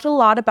he talked a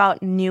lot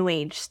about new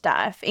age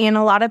stuff and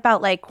a lot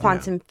about like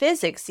quantum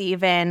physics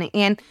even,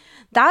 and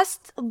that's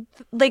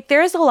like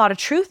there's a lot of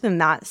truth in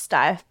that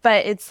stuff,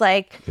 but it's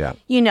like,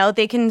 you know,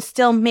 they can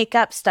still make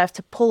up stuff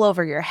to pull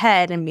over your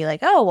head and be like,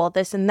 oh, well,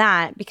 this and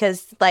that,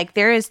 because like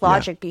there is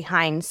logic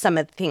behind some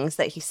of the things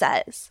that he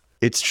says.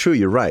 It's true.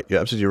 You're right. You're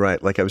absolutely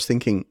right. Like I was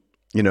thinking,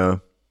 you know,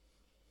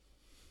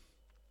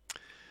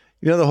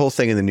 You know, the whole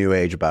thing in the new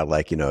age about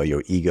like, you know,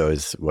 your ego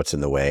is what's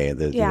in the way. And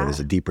you know, there's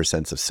a deeper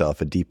sense of self,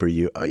 a deeper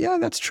you. Oh yeah,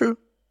 that's true.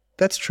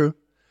 That's true.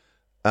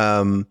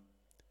 The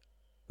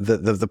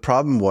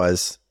problem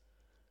was,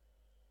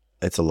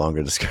 it's a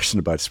longer discussion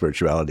about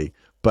spirituality,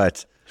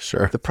 but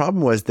Sure. the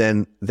problem was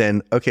then,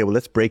 okay, well,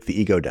 let's break the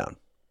ego down.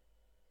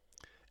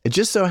 It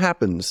just so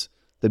happens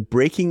that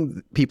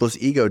breaking people's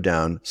ego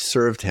down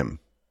served him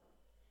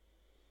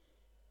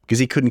because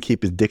he couldn't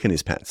keep his dick in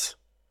his pants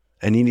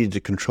and he needed to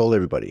control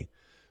everybody.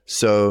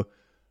 So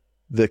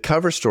the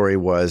cover story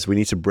was, we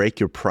need to break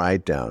your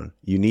pride down.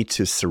 You need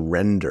to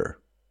surrender,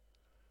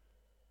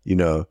 you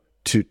know,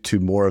 to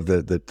more of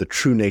the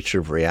true nature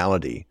of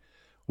reality,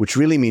 which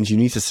really means you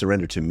need to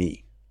surrender to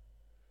me.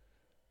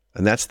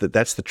 And that's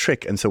the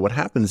trick. And so what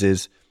happens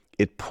is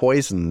it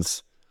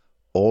poisons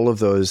all of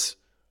those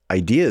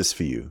ideas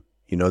for you.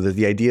 You know,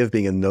 the idea of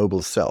being a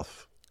noble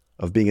self,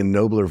 of being a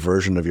nobler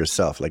version of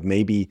yourself. Like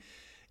maybe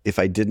if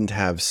I didn't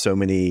have so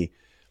many,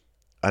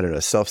 I don't know,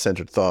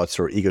 self-centered thoughts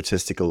or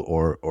egotistical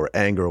or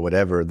anger or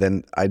whatever,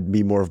 then I'd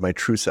be more of my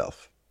true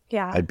self.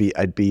 Yeah. I'd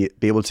be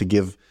able to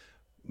give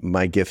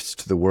my gifts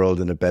to the world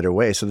in a better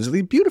way. So there's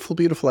these beautiful,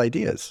 beautiful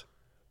ideas,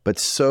 but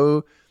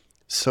so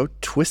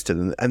twisted.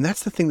 And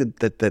that's the thing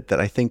that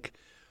I think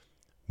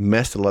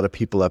messed a lot of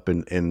people up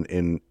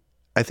in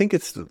I think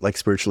it's like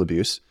spiritual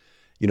abuse.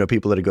 You know,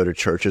 people that go to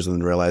churches and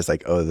then realize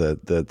like, oh,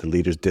 the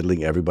leader's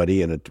diddling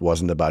everybody and it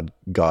wasn't about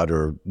God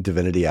or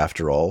divinity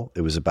after all.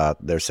 It was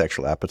about their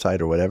sexual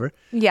appetite or whatever.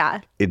 Yeah.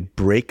 It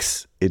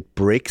breaks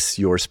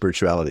your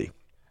spirituality,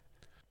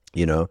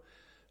 you know?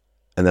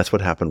 And that's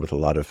what happened with a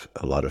lot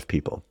of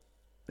people,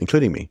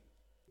 including me.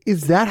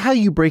 Is that how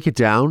you break it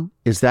down?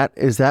 Is that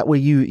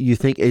what you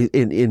think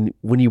in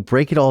when you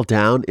break it all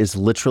down is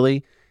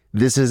literally,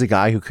 this is a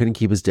guy who couldn't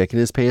keep his dick in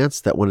his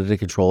pants that wanted to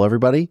control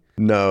everybody?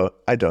 No,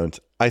 I don't.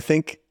 I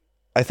think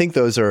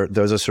those are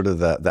sort of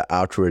the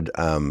outward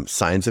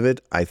signs of it.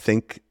 I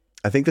think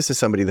this is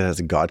somebody that has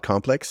a God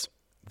complex,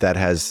 that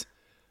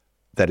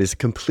is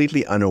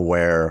completely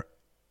unaware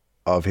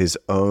of his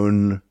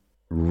own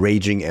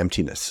raging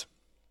emptiness,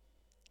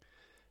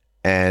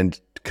 and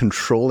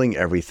controlling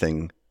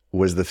everything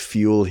was the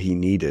fuel he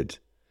needed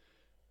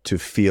to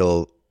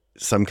feel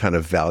some kind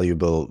of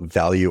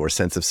value or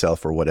sense of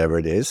self or whatever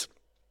it is.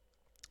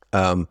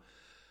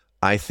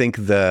 I think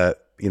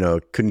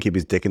couldn't keep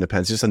his dick in the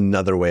pants, just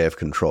another way of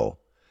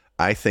control.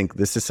 I think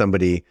this is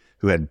somebody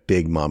who had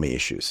big mommy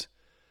issues.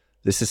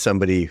 This is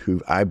somebody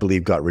who I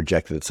believe got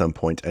rejected at some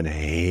point and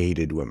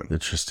hated women.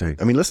 Interesting.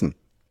 I mean, listen,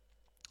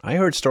 I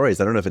heard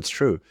stories, I don't know if it's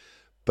true,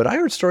 but I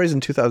heard stories in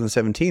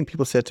 2017,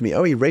 people said to me,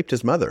 oh, he raped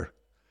his mother.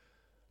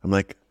 I'm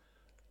like,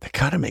 that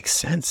kind of makes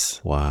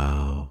sense.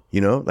 Wow. You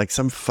know, like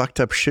some fucked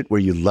up shit where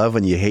you love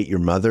and you hate your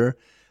mother,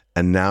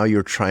 and now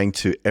you're trying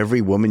to,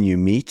 every woman you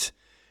meet,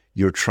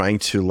 you're trying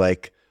to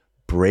like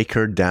break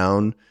her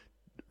down,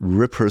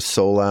 rip her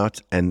soul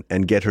out,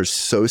 and get her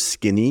so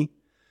skinny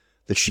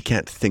that she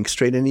can't think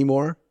straight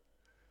anymore.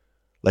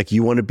 Like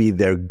you want to be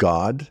their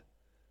God.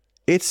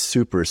 It's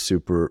super,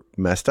 super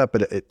messed up.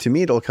 But to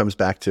me, it all comes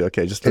back to,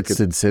 okay, just look It's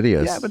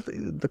insidious. Yeah, but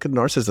look at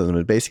narcissism.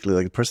 And basically,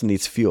 like, the person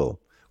needs fuel.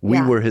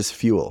 We were his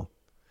fuel.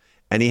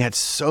 And he had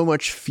so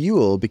much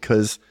fuel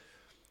because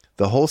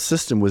the whole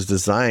system was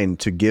designed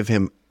to give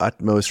him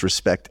utmost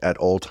respect at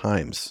all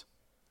times.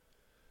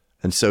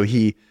 And so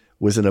he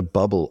was in a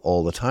bubble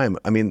all the time.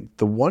 I mean,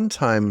 the one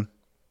time,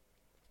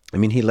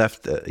 he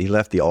left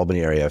the Albany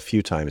area a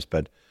few times,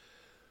 but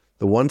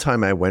the one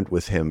time I went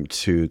with him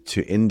to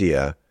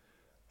India,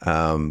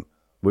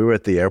 we were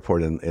at the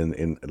airport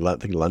in I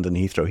think London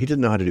Heathrow. He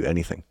didn't know how to do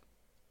anything.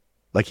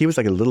 Like he was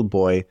like a little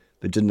boy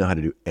that didn't know how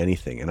to do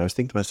anything. And I was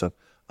thinking to myself,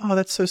 oh,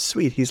 that's so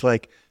sweet. He's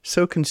like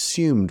so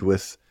consumed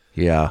with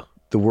the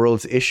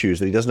world's issues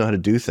that he doesn't know how to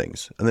do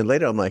things. And then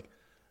later I'm like,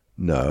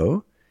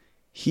 no,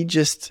 he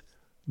just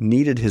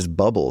needed his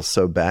bubble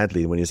so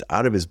badly. When he was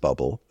out of his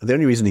bubble, the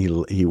only reason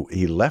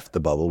he left the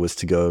bubble was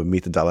to go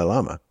meet the Dalai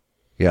Lama.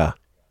 Yeah.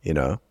 You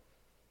know,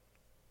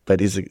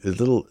 but he's a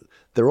little,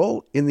 they're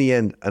all in the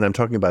end, and I'm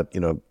talking about,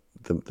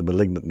 the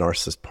malignant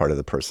narcissist part of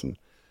the person.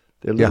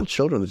 They're little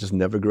children that just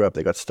never grew up.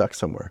 They got stuck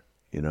somewhere,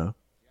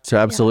 So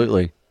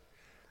absolutely.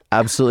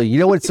 Absolutely. You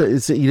know what's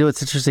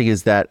interesting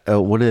is that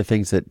one of the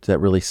things that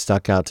really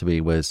stuck out to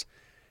me was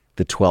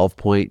the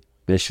 12-point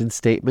mission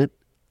statement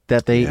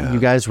that you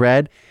guys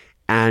read,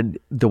 and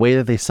the way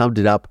that they summed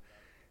it up.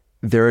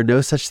 There are no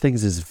such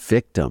things as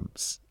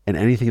victims, and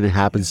anything that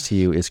happens to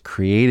you is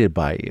created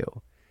by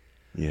you.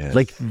 Yeah.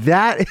 Like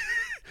that,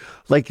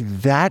 like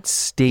that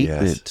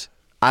statement.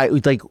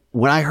 Yes.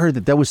 When I heard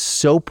that was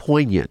so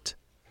poignant,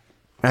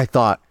 I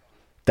thought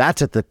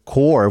that's at the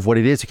core of what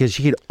it is, because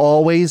she could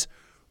always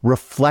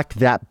reflect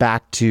that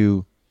back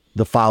to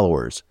the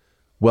followers.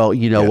 Well,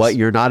 you know what?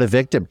 You're not a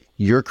victim.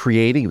 You're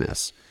creating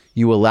this.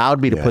 You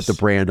allowed me to put the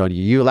brand on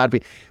you. You allowed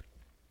me.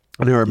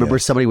 And I remember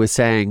somebody was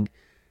saying,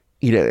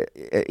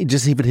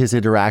 just even his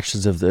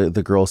interactions of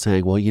the girl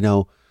saying,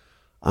 well,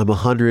 I'm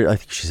 100, I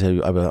think she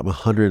said, I'm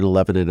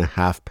 111 and a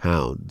half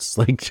pounds.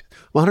 Like,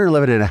 I'm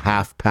 111 and a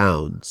half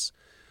pounds.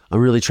 I'm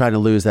really trying to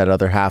lose that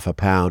other half a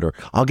pound, or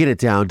I'll get it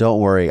down. Don't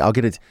worry. I'll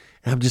get it.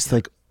 And I'm just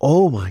like,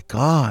 oh my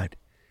God.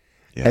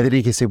 Yeah. And then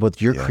he can say, well,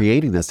 you're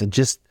creating this. And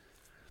just,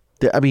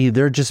 I mean,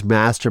 they're just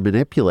master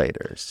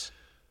manipulators.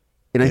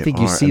 And I think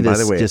you see and by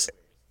this the way, just.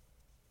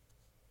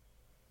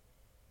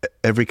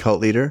 Every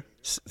cult leader,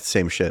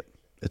 same shit.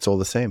 It's all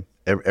the same.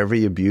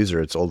 Every abuser,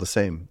 it's all the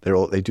same.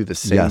 They do the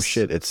same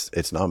shit.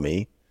 It's not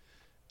me.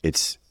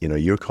 It's,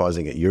 you're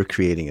causing it. You're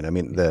creating it. I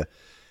mean, the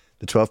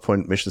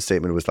 12-point mission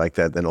statement was like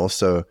that. Then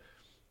also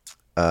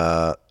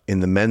in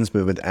the men's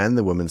movement and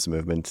the women's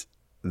movement,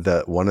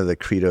 one of the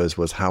credos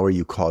was, how are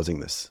you causing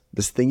this?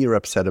 This thing you're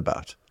upset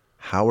about.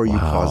 How are you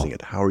causing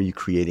it? How are you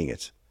creating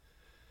it?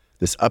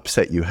 This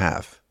upset you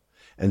have.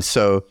 And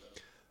so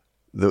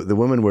the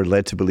women were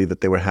led to believe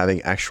that they were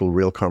having actual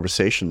real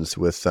conversations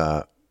with,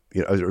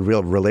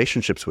 real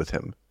relationships with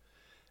him.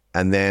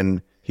 And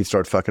then he'd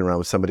start fucking around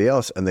with somebody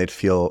else and they'd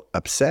feel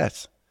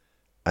upset.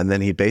 And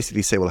then he'd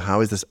basically say, well,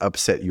 how is this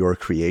upset your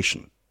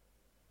creation?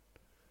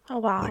 Oh,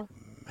 wow. Like,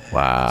 man,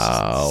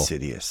 Wow. It's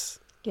insidious.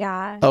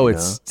 Yeah. Oh,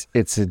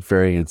 it's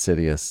very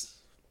insidious.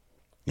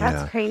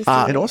 That's crazy.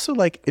 And also,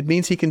 like, it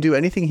means he can do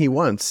anything he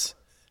wants,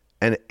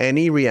 and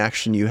any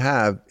reaction you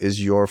have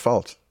is your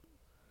fault.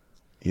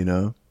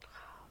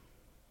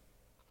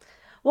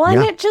 Well,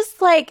 and it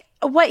just like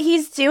what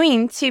he's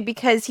doing too,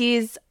 because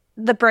he's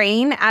the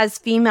brain as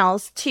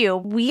females too.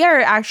 We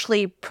are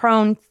actually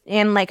prone,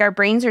 and like our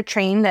brains are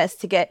trained us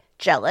to get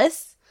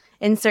jealous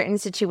in certain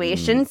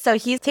situations. So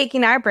he's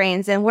taking our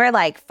brains and we're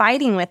like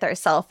fighting with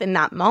ourselves in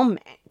that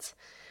moment.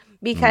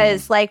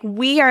 Because like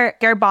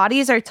our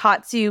bodies are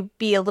taught to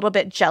be a little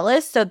bit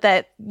jealous so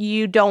that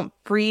you don't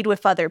breed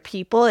with other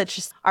people. It's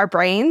just our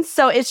brains.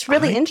 So it's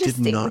really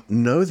interesting. I did not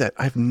know that.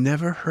 I've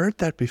never heard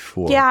that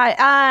before. Yeah.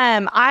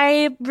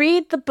 I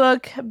read the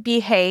book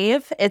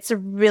Behave. It's a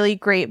really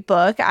great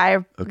book.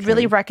 I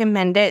really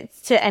recommend it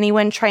to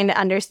anyone trying to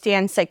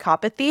understand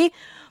psychopathy.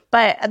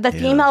 But the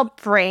female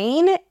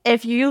brain,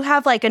 if you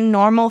have like a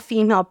normal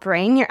female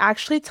brain, you're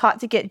actually taught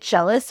to get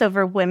jealous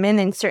over women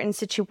in certain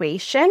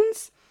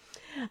situations.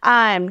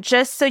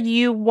 Just so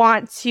you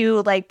want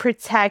to like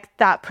protect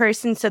that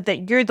person so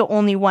that you're the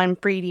only one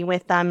breeding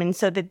with them and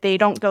so that they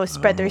don't go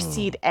spread their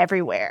seed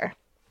everywhere.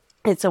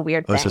 It's a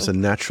weird thing. So it's a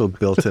natural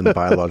built-in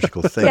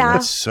biological thing. Yeah.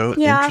 That's so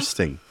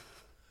interesting.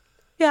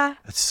 Yeah.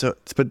 That's so,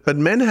 but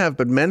men have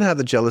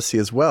the jealousy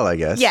as well, I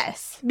guess.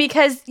 Yes,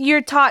 because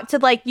you're taught to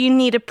like, you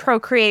need to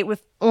procreate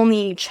with only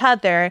each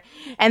other.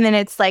 And then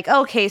it's like,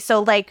 okay,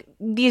 so like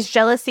these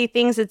jealousy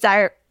things, it's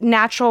our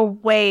natural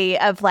way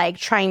of like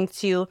trying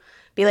to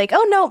be like,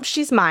 oh no,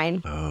 she's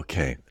mine.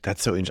 Okay.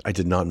 That's so interesting. I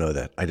did not know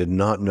that. I did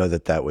not know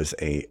that was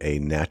a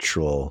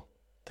natural,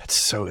 that's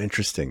so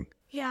interesting.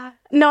 Yeah.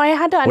 No, I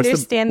had to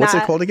understand what's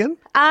that. it called again?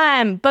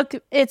 Book,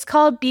 it's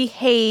called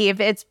Behave.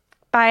 It's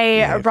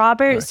by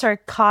Robert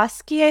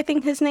Sarkowski, I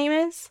think his name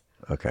is.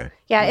 Okay.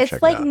 Yeah, I'll it's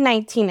check like it out.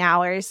 19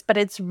 hours, but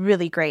it's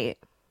really great.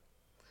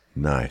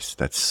 Nice.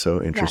 That's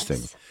so interesting.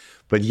 Yes.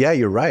 But yeah,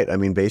 you're right. I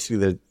mean,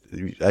 basically,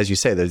 as you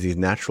say, there's these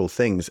natural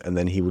things, and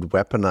then he would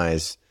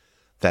weaponize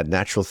that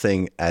natural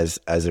thing as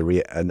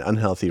an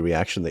unhealthy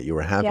reaction that you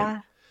were having.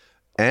 Yeah.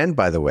 And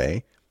by the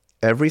way,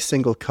 every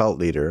single cult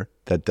leader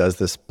that does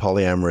this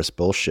polyamorous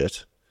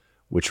bullshit,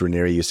 which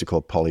Raniere used to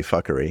call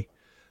polyfuckery,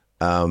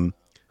 does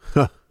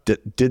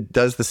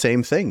the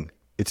same thing.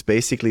 It's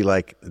basically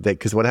like,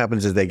 because what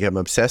happens is they get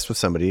obsessed with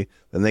somebody,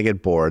 then they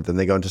get bored, then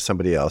they go into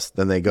somebody else,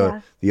 then they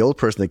go, the old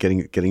person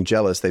that's getting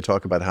jealous, they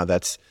talk about how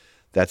that's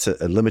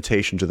a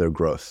limitation to their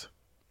growth,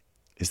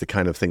 is the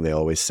kind of thing they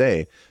always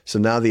say. So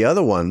now the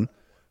other one,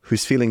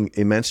 who's feeling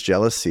immense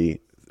jealousy,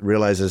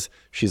 realizes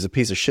she's a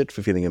piece of shit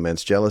for feeling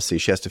immense jealousy.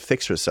 She has to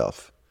fix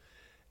herself.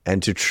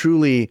 And to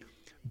truly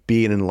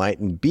be an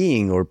enlightened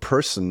being or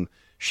person,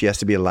 she has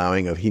to be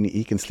allowing of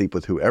he can sleep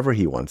with whoever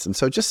he wants. And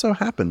so it just so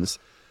happens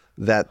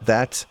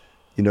that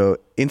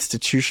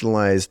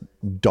institutionalized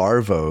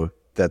Darvo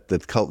that the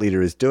cult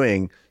leader is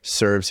doing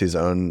serves his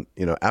own,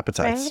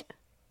 appetites. Right?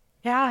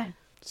 Yeah.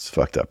 It's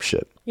fucked up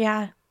shit.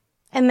 Yeah.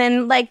 And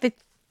then like the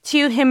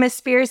two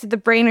hemispheres of the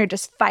brain are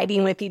just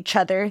fighting with each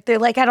other. They're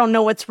like, I don't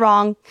know what's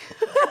wrong.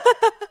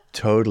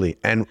 Totally.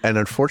 And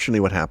unfortunately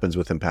what happens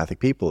with empathic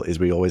people is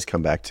we always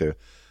come back to,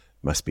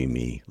 must be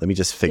me. Let me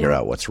just figure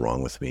out what's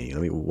wrong with me.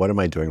 What am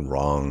I doing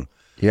wrong?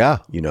 Yeah.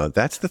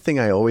 That's the thing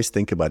I always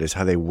think about, is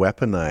how they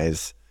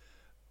weaponize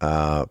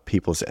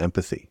people's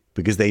empathy,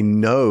 because they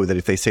know that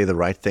if they say the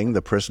right thing,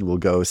 the person will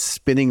go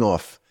spinning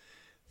off,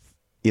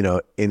 in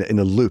a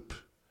loop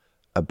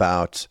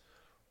about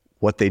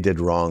what they did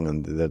wrong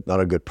and they're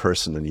not a good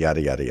person and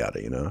yada, yada,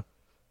 yada,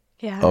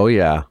 Yeah. Oh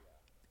yeah.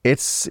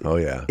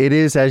 It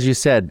is, as you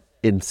said,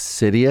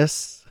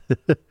 insidious.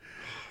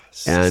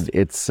 And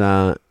it's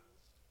But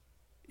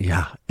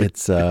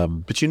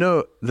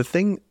the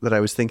thing that I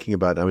was thinking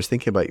about, I was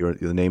thinking about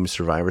the name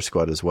Survivor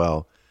Squad as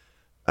well.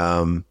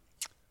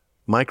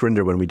 Mike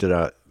Rinder, when we did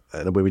our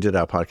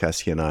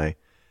podcast,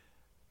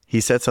 he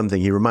said something,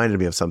 he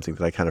reminded me of something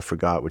that I kind of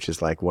forgot, which is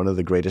like, one of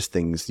the greatest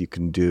things you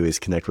can do is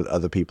connect with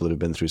other people that have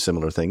been through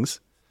similar things,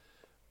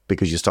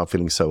 because you stop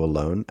feeling so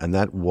alone. And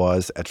that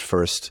was at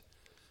first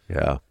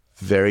Yeah.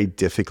 very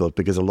difficult,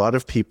 because a lot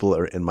of people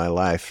are in my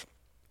life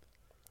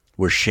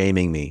were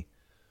shaming me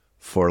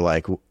for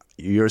like,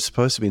 you're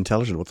supposed to be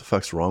intelligent. What the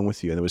fuck's wrong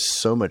with you? And there was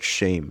so much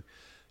shame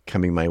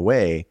coming my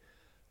way,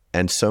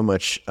 and so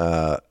much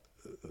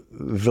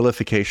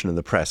vilification in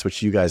the press,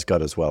 which you guys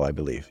got as well, I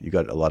believe. You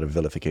got a lot of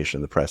vilification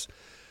in the press.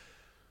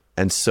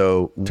 And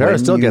so Tara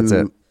still gets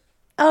it.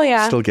 Oh,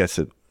 yeah. Still gets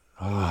it.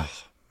 Oh,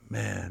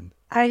 man.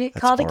 I get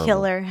That's called a horrible.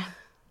 killer.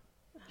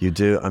 You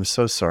do? I'm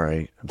so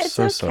sorry. It's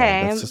so sorry.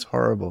 okay. That's just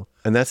horrible.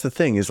 And that's the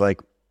thing, is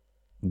like,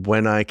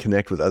 when I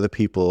connect with other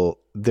people,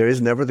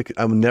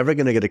 I'm never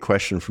going to get a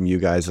question from you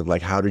guys of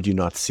like, how did you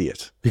not see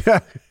it? Yeah.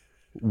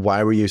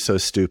 Why were you so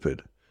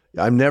stupid?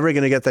 I'm never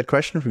going to get that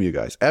question from you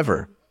guys,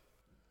 ever.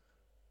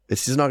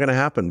 It's just not going to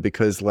happen,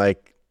 because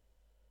like,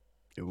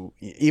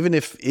 even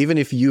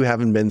if you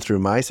haven't been through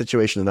my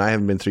situation and I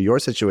haven't been through your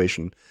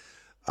situation,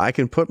 I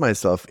can put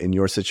myself in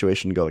your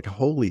situation and go like,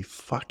 holy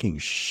fucking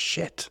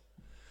shit.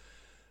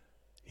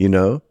 You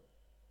know,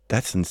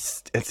 that's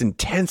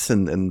intense.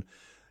 And,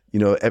 you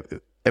know,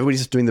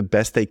 everybody's just doing the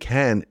best they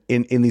can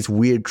in these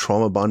weird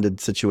trauma bonded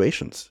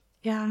situations.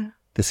 Yeah.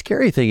 The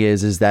scary thing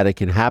is that it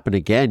can happen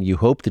again. You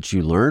hope that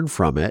you learn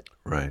from it,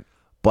 Right.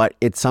 but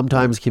it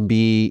sometimes can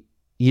be,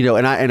 you know,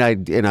 and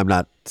I'm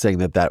not saying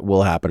that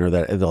will happen or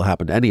that it'll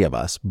happen to any of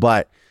us,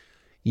 but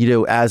you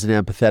know, as an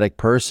empathetic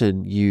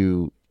person,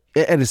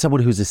 and as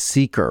someone who's a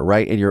seeker,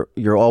 right? And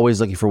you're always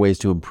looking for ways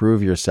to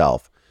improve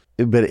yourself.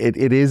 But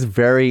it is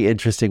very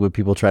interesting when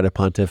people try to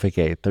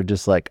pontificate. They're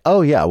just like,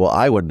 oh yeah, well,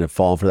 I wouldn't have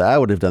fallen for that. I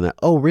wouldn't have done that.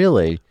 Oh,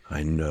 really?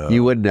 I know.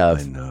 You wouldn't have.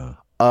 I know.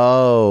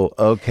 Oh,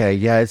 okay.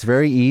 Yeah, it's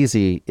very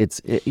easy.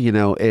 It's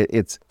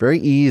very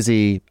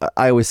easy.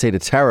 I always say to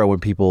Tara when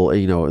people,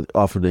 you know,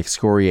 often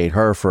excoriate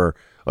her for,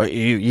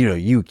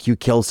 you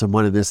killed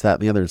someone and this, that,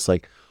 and the other. It's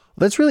like,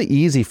 well, that's really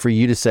easy for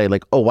you to say,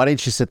 like, oh, why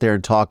didn't you sit there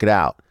and talk it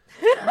out?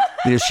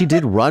 You know, she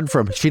did run.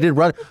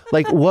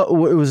 Like, what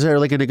was there,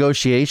 like a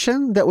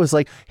negotiation that was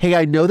like, hey,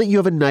 I know that you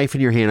have a knife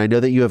in your hand. I know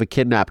that you have a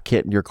kidnap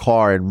kit in your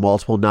car and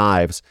multiple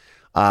knives.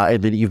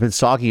 And then you've been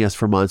stalking us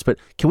for months, but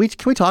can we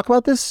talk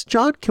about this,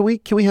 John? Can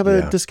we have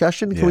a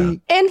discussion? Can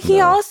we? And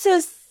he also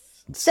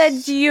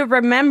said, do you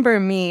remember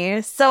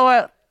me?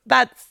 So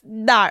that's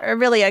not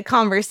really a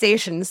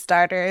conversation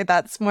starter.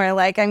 That's more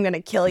like, I'm going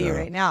to kill you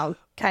right now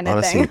kind of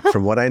Honestly, thing.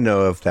 from what I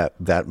know of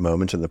that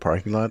moment in the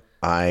parking lot,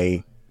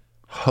 I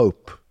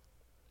hope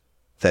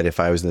that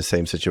if I was in the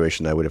same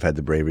situation, I would have had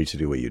the bravery to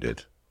do what you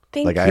did.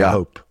 Thank you. I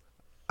hope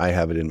I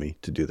have it in me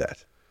to do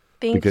that.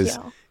 Because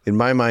in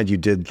my mind, you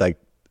did, like,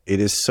 it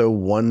is so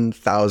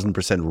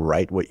 1,000%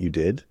 right what you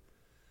did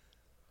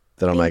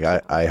that I'm like,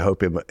 I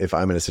hope if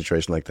I'm in a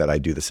situation like that, I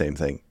do the same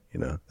thing. You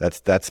know,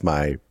 that's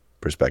my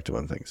perspective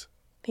on things.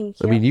 Thank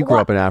you. I mean, you grew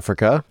up in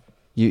Africa.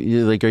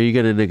 You like, are you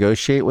going to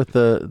negotiate with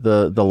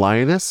the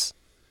lioness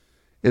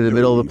in the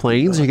middle of the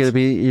plains?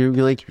 You're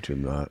like, You do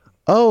not.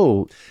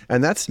 oh,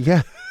 And that's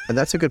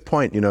a good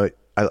point. You know,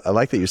 I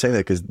like that you're saying that,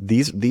 because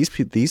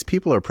these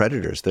people are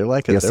predators. They're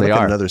like Yes, they're they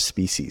like are. another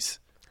species.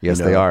 yes,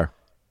 You they know? are.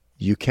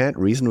 You can't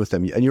reason with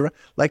them. And you're right.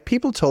 Like,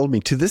 people told me,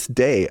 to this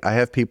day, I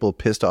have people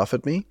pissed off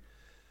at me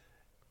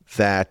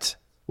that,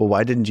 well,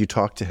 why didn't you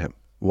talk to him?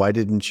 Why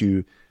didn't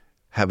you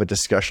have a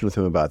discussion with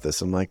him about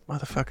this? I'm like,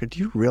 motherfucker, do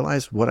you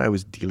realize what I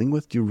was dealing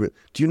with? Do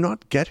you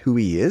not get who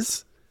he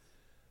is?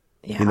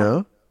 Yeah. You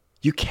know,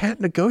 you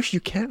can't negotiate. You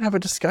can't have a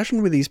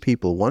discussion with these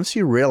people. Once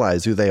you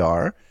realize who they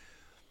are,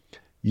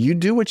 you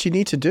do what you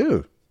need to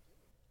do.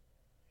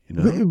 You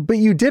know, But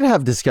you did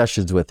have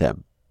discussions with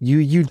him.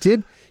 You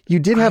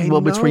did have I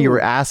moments where you know.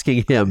 were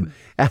asking him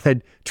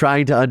and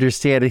trying to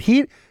understand. And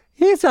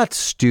he's not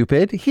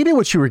stupid. He knew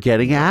what you were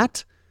getting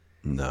at.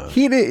 no.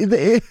 He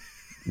did.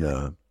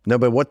 No,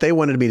 but what they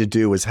wanted me to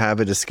do was have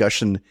a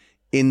discussion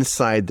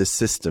inside the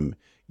system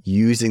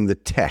using the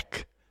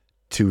tech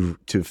to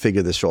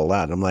figure this all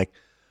out. And I'm like,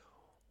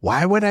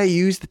 why would I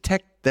use the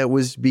tech that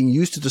was being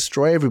used to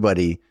destroy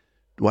everybody?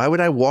 Why would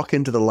I walk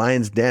into the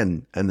lion's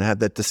den and have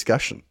that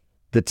discussion?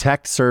 The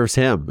tech serves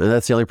him, and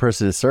that's the only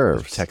person it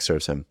serves. Tech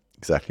serves him.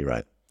 Exactly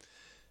right.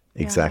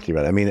 Exactly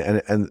right. I mean,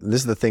 and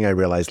this is the thing I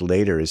realized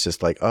later, is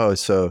just like, oh,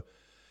 so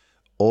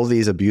all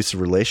these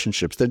abusive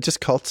relationships, they're just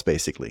cults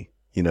basically,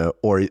 you know,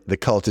 or the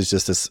cult is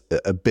just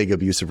a big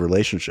abusive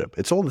relationship.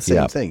 It's all the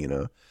same thing, you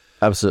know?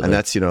 Absolutely. And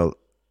that's, you know,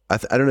 I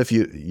don't know if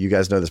you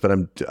guys know this, but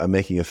I'm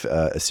making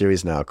a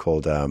series now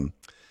called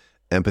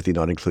Empathy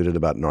Not Included,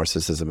 about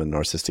narcissism and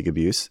narcissistic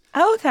abuse.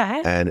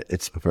 Okay. And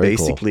it's Very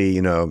cool. basically,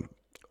 you know,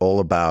 all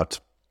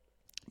about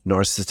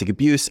narcissistic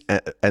abuse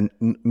and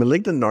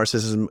malignant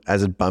narcissism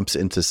as it bumps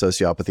into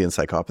sociopathy and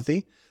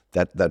psychopathy,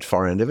 that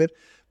far end of it,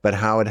 but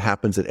how it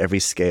happens at every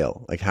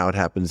scale, like how it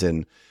happens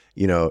in,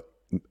 you know,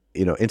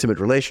 intimate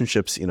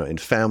relationships, you know, in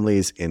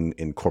families,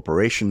 in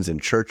corporations, in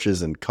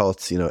churches and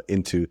cults, you know,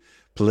 into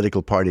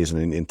political parties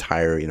and in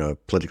entire, you know,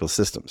 political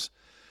systems.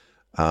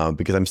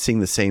 Because I'm seeing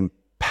the same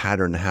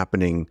pattern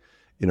happening,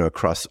 you know,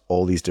 across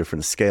all these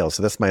different scales.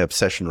 So that's my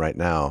obsession right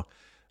now.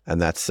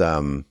 And that's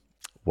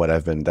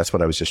that's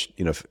what I was just,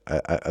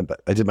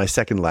 I did my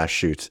second last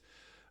shoot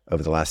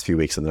over the last few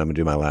weeks, and then I'm gonna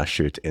do my last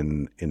shoot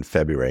in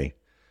February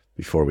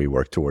before we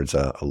work towards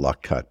a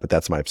lock cut. But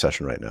that's my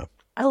obsession right now.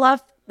 I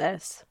love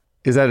this.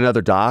 Is that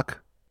another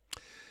doc?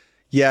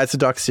 Yeah, it's a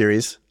doc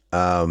series.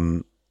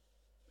 And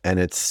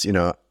it's,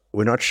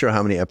 we're not sure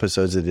how many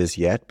episodes it is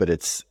yet, but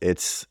it's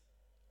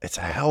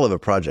a hell of a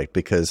project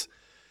because,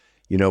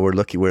 you're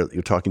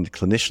talking to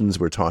clinicians,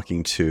 we're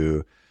talking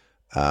to,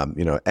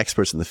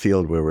 experts in the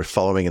field where we're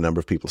following a number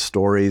of people's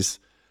stories,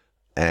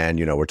 and,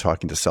 we're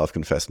talking to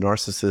self-confessed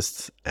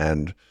narcissists.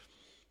 And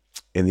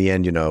in the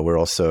end, we're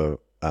also,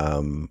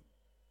 I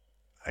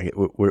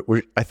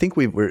think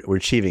we're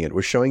achieving it.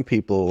 We're showing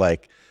people,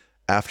 like,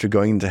 after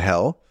going into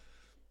hell,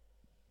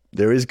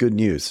 there is good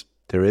news.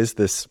 There is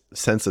this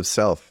sense of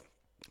self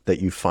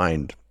that you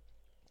find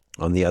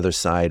on the other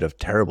side of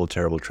terrible,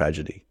 terrible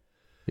tragedy.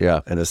 Yeah.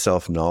 And a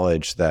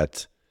self-knowledge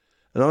that,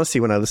 and honestly,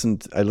 when I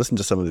listened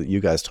to some of you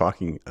guys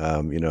talking,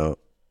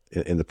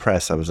 in the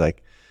press, I was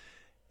like,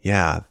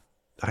 yeah,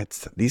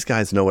 these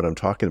guys know what I'm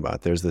talking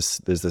about. There's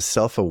this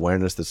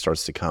self-awareness that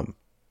starts to come.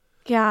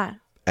 Yeah.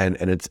 And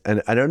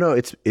I don't know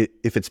if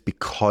it's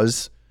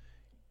because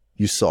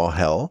you saw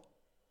hell.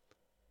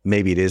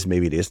 Maybe it is,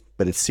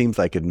 but it seems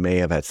like it may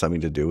have had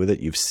something to do with it.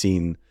 You've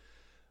seen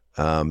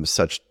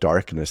such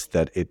darkness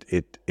that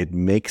it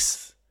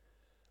makes,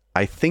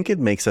 I think it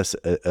makes us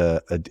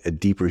a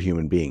deeper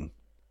human being,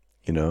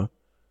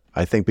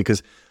 I think,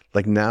 because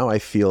like now I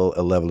feel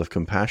a level of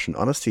compassion.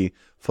 Honestly,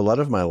 for a lot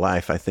of my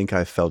life, I think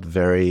I felt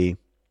very,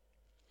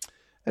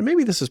 and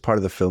maybe this is part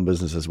of the film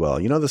business as well.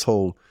 This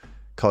whole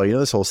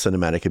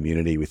cinematic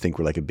community, we think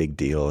we're like a big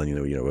deal, and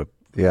we're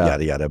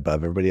yada yada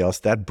above everybody else.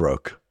 That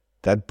broke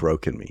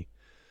in me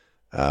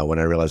when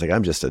I realized like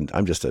I'm just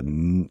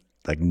a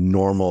like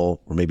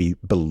normal or maybe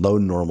below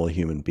normal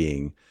human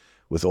being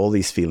with all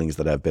these feelings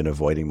that I've been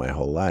avoiding my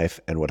whole life.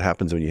 And what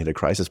happens when you hit a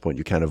crisis point,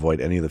 you can't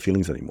avoid any of the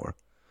feelings anymore.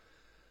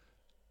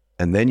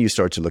 And then you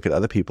start to look at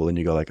other people and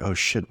you go like, oh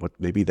shit,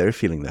 maybe they're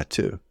feeling that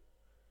too.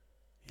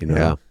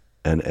 Yeah.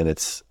 And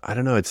it's, I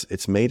don't know,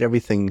 it's made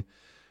everything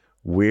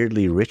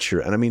weirdly richer.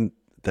 And I mean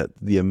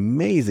the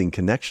amazing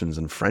connections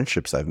and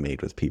friendships I've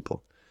made with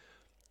people,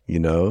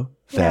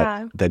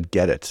 that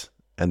get it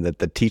and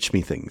that teach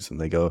me things. And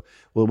they go,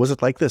 well, was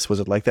it like this? Was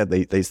it like that?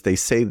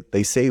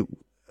 They say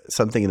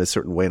something in a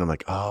certain way, and I'm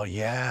like, oh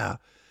yeah,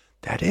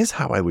 that is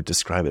how I would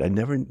describe it. I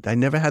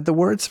never had the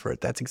words for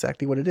it. That's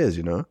exactly what it is,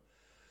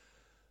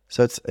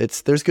 So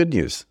there's good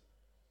news.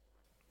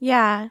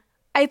 Yeah.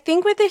 I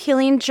think with the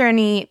healing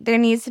journey, there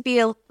needs to be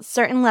a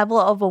certain level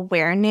of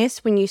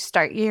awareness when you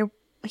start your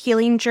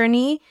healing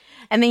journey.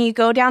 And then you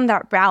go down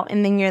that route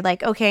and then you're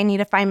like, okay, I need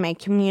to find my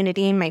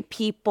community, my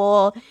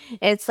people.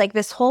 It's like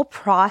this whole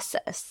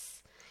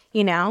process,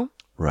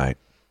 Right.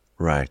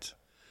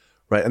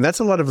 And that's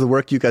a lot of the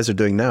work you guys are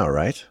doing now,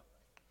 right?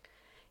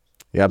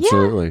 Yeah,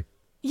 absolutely.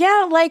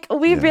 Yeah, like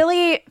we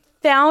really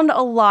found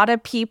a lot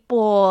of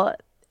people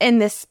in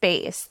this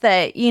space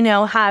that,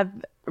 have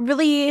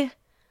really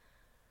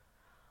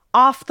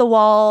off the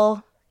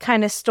wall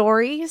kind of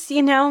stories,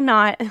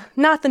 not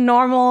the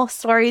normal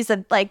stories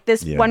of like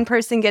this one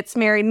person gets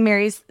married and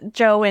marries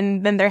Joe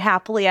and then they're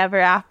happily ever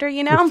after,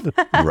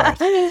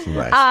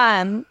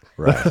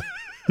 Right.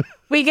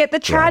 We get the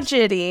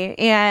tragedy,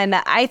 and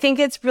I think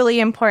it's really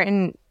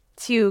important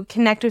to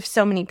connect with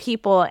so many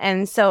people,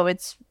 and so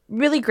it's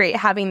really great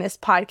having this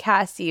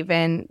podcast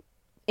even.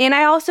 And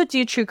I also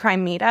do true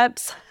crime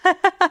meetups.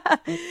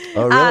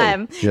 Oh,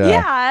 really?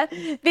 Yeah,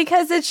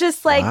 because it's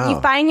just like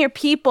you find your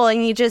people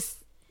and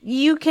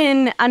you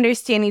can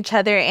understand each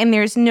other and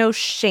there's no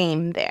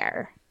shame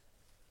there.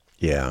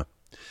 Yeah.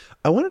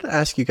 I wanted to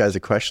ask you guys a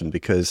question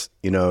because,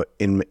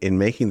 in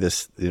making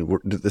this,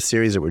 the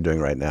series that we're doing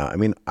right now, I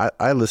mean,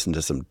 I listen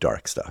to some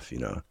dark stuff,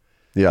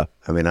 Yeah.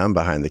 I mean, I'm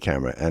behind the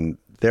camera and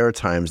there are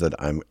times that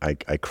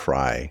I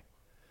cry.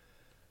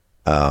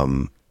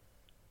 And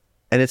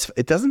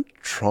it doesn't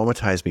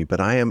traumatize me, but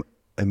I am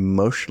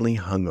emotionally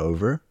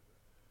hungover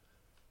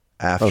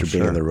after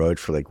being on the road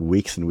for like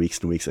weeks and weeks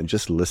and weeks and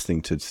just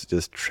listening to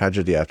just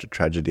tragedy after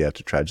tragedy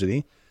after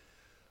tragedy.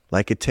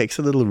 Like it takes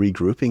a little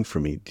regrouping for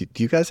me.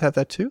 Do you guys have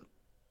that too?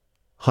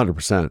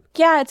 100%.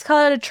 Yeah, it's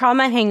called a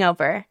trauma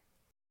hangover.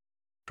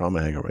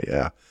 Trauma hangover,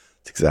 yeah.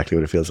 It's exactly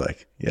what it feels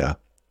like. Yeah.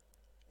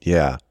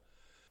 Yeah.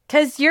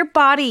 Because your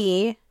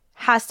body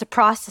has to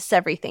process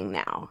everything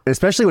now.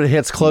 Especially when it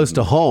hits close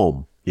to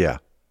home. Yeah.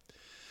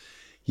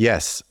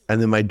 Yes. And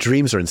then my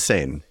dreams are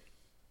insane.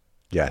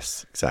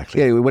 Yes,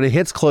 exactly. Yeah, when it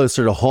hits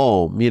closer to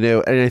home, and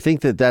I think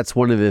that's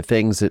one of the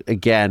things that,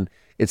 again,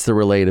 it's the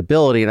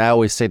relatability. And I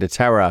always say to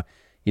Tara,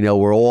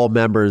 we're all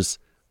members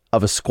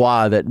of a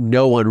squad that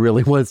no one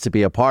really wants to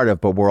be a part of,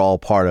 but we're all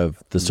part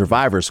of the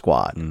survivor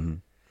squad.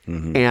 Mm-hmm.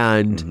 Mm-hmm.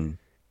 And mm-hmm.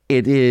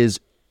 it is,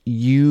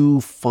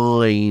 you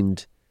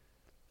find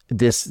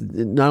this,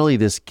 not only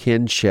this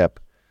kinship,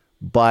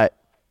 but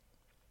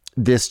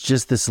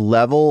this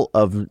level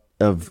of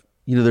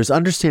there's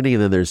understanding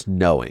and then there's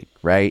knowing,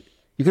 right?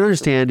 You can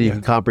understand and you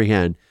can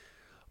comprehend,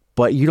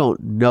 but you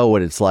don't know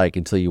what it's like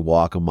until you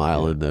walk a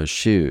mile in those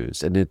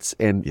shoes. And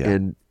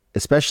and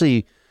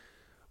especially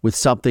with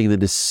something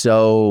that is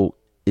so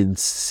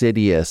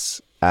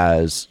insidious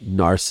as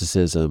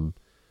narcissism,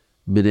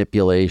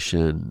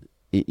 manipulation,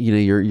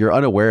 you're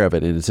unaware of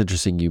it. And it's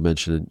interesting you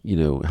mentioned,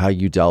 how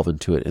you delve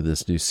into it in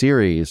this new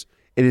series.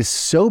 It is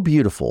so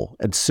beautiful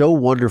and so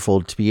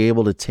wonderful to be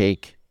able to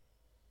take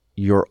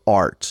your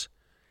art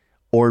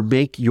or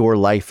make your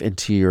life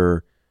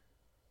into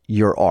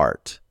your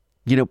art.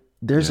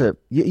 There's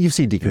you've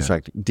seen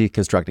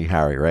Deconstructing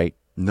Harry, right?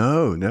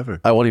 No,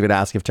 never. I won't even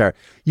ask if Tara,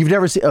 you've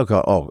never seen,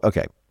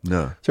 okay.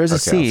 No. So there's a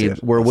scene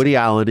where Woody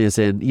Allen is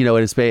in,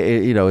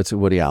 it's a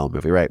Woody Allen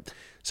movie, right?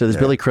 So there's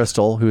Billy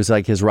Crystal, who's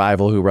like his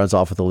rival, who runs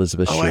off with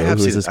Elizabeth Shue,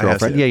 who is his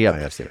girlfriend.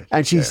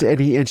 And she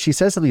and she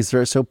says something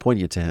that's so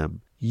poignant to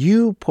him.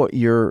 You put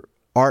your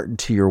art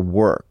into your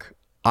work.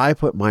 I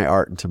put my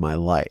art into my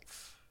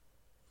life.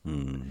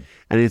 And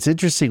it's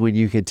interesting when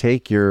you can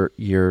take your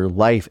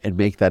life and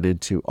make that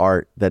into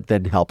art that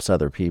then helps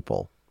other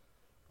people,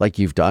 like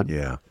you've done.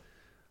 Yeah.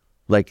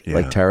 Like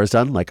Tara's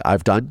done, like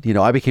I've done.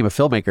 I became a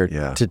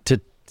filmmaker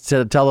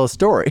to tell a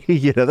story.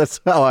 That's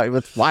why I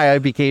moved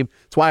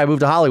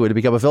to Hollywood to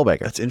become a filmmaker.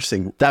 That's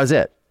interesting. That was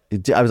it.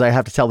 I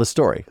have to tell the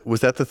story.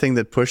 Was that the thing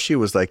that pushed you?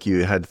 Was like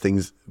you had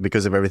things,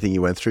 because of everything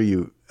you went through,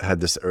 you had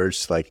this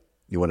urge, like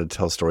you wanted to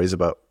tell stories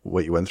about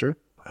what you went through?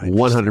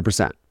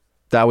 100%.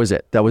 That was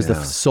it. That was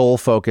the sole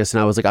focus.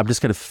 And I was like, I'm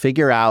just going to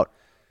figure out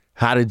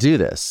how to do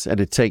this. And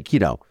it take,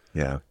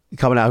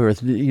 coming out here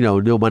with,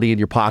 no money in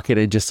your pocket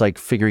and just like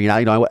figuring it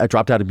out. I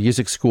dropped out of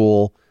music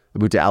school. I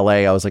moved to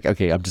LA. I was like,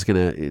 okay, I'm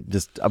going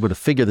to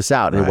figure this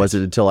out. And it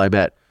wasn't until I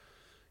met,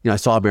 I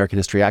saw American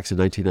History X in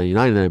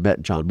 1999, and then I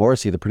met John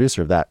Morrissey, the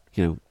producer of that,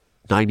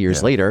 9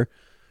 years later,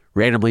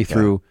 randomly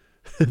through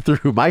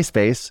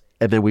MySpace,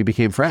 and then we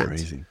became friends.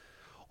 Crazy.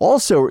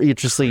 Also,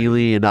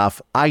 interestingly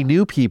enough, I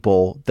knew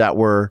people that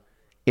were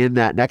in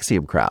that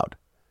NXIVM crowd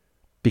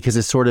because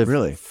it sort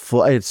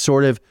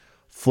of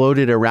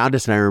floated around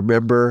us, and I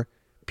remember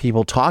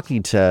people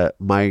talking to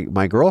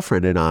my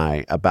girlfriend and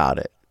I about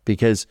it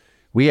because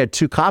we had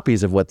 2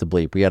 copies of What the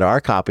Bleep. We had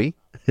our copy,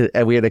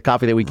 and we had a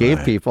copy that we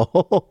gave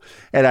people.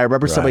 And I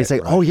remember somebody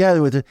saying, "Oh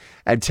yeah,"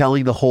 and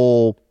telling the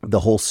whole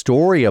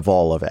story of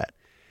all of it.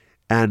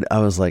 And I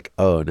was like,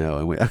 "Oh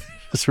no!" And I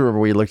just remember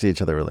we looked at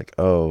each other. We're like,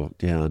 "Oh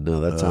yeah, no,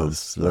 that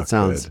sounds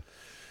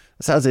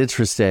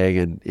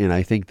interesting." And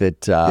I think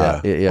that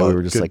we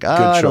were just like,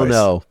 I don't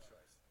know.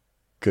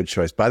 Good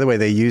choice. By the way,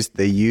 they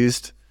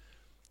used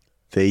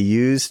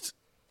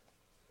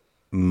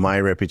my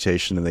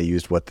reputation, and they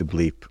used What the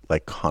Bleep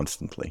like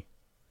constantly.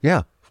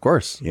 Yeah, of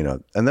course.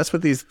 And that's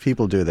what these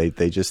people do. They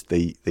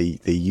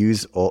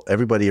use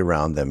everybody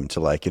around them to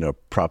like,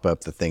 prop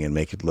up the thing and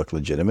make it look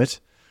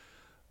legitimate.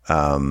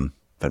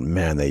 But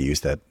man, they use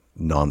that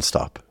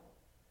nonstop.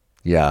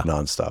 Yeah.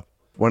 Nonstop.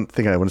 One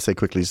thing I want to say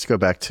quickly, just to go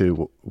back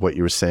to what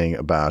you were saying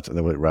about, and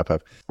then we'll wrap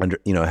up,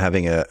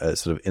 having a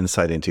sort of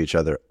insight into each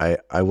other.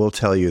 I will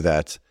tell you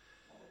that,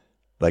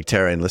 like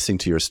Tara, in listening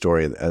to your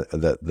story,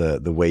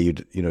 the way you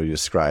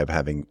describe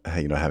having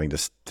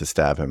to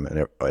stab him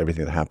and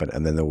everything that happened,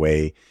 and then the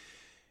way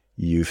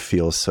you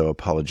feel so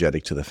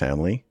apologetic to the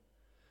family,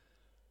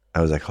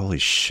 I was like, holy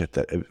shit!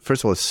 That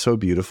first of all, it's so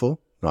beautiful.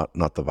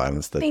 Not the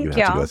violence that you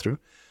had to go through,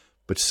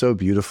 but so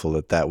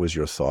beautiful that was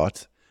your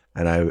thought.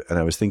 And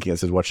I was thinking,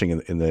 as I was watching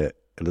in a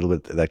little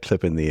bit that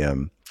clip in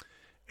the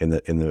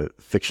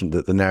fiction,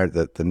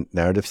 the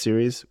narrative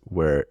series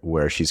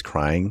where she's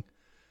crying,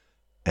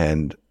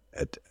 and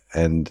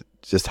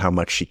just how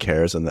much she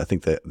cares. And I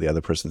think that the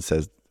other person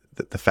says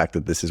that the fact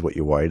that this is what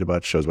you're worried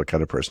about shows what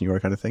kind of person you are,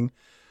 kind of thing.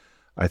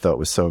 I thought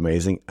was so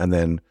amazing. And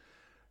then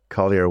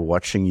Collier,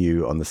 watching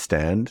you on the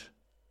stand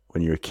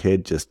when you're a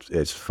kid,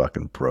 it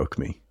fucking broke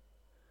me.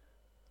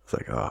 It's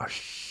like, oh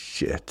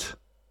shit,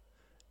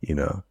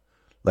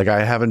 like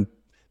I haven't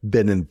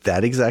been in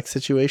that exact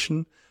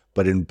situation,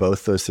 but in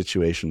both those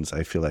situations,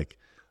 I feel like,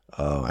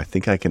 I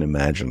think I can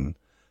imagine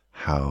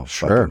how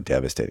fucking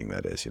devastating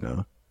that is,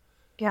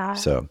 Yeah.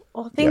 So,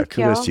 well, thank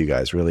you. Kudos to you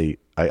guys. Really,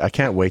 I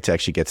can't wait to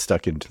actually get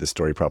stuck into the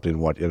story properly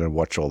and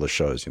watch all the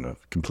shows,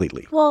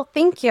 completely. Well,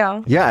 thank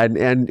you. Yeah,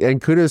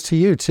 and kudos to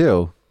you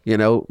too.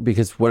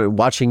 Because when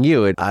watching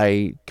you,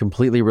 I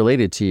completely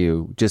related to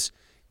you. Just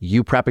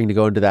you prepping to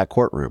go into that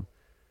courtroom.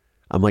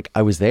 I'm like,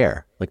 I was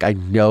there. Like, I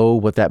know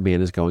what that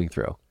man is going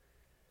through.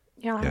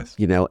 Yeah. Yes.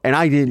 And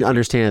I didn't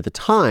understand at the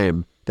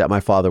time that my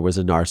father was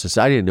a narcissist.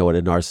 I didn't know what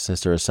a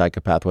narcissist or a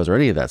psychopath was or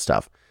any of that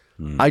stuff.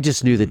 I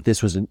just knew that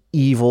this was an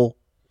evil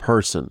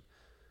person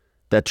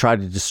that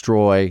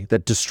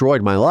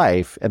destroyed my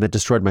life and that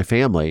destroyed my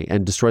family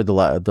and destroyed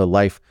the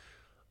life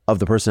of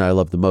the person I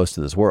love the most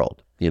in this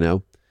world,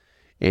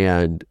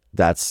 and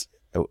that's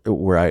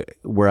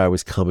where I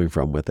was coming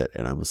from with it.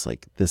 And I was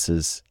like, this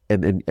is,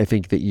 and I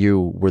think that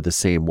you were the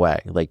same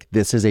way. Like,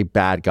 this is a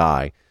bad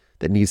guy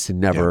that needs to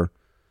never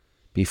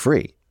be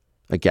free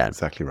again.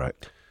 Exactly right.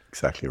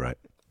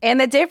 And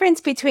the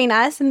difference between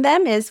us and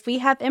them is we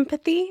have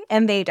empathy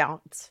and they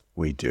don't.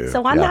 We do.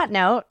 So on that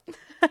note.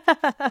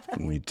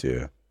 We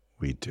do.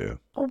 We do.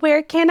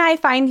 Where can I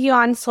find you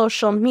on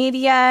social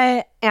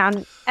media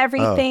and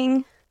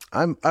everything?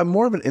 I'm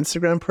more of an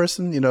Instagram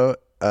person,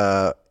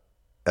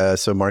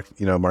 so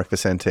Mark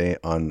Vicente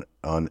on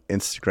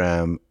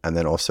Instagram, and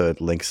then also it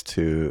links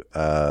to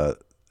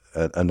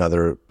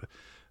another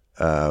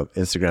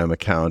Instagram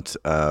account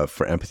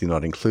for Empathy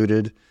Not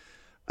Included.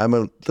 I'm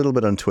a little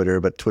bit on Twitter,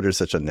 but Twitter is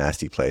such a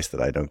nasty place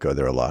that I don't go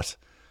there a lot.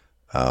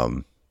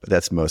 But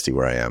that's mostly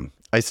where I am.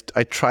 I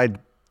tried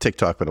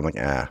TikTok, but I'm like,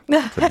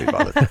 couldn't be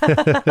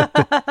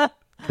bothered.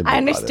 I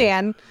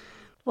understand.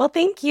 Well,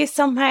 thank you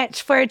so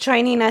much for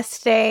joining us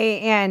today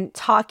and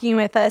talking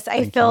with us.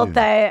 I feel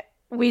that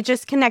we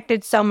just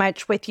connected so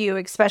much with you,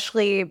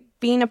 especially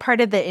being a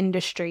part of the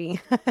industry.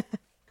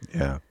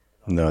 Yeah.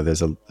 No,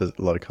 there's a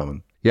lot of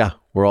common. Yeah,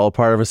 we're all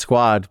part of a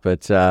squad,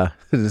 but a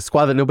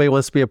squad that nobody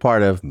wants to be a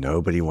part of.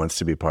 Nobody wants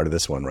to be part of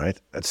this one, right?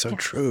 That's so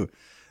true.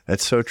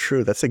 That's so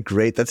true. That's a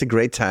great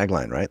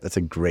tagline, right? That's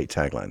a great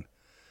tagline.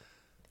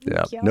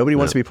 Yeah. Nobody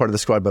wants to be part of the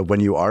squad, but when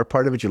you are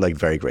part of it, you're like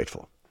very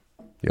grateful.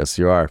 Yes,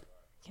 you are.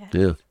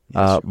 Yeah.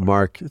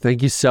 Mark,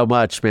 thank you so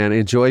much, man.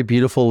 Enjoy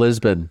beautiful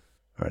Lisbon.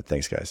 All right.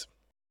 Thanks, guys.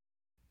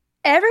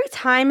 Every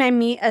time I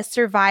meet a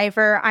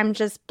survivor, I'm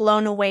just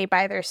blown away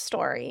by their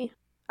story.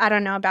 I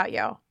don't know about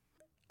you.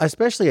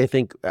 Especially, I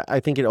think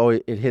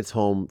it hits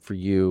home for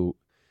you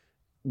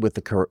with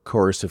the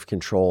coercive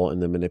control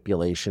and the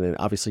manipulation, and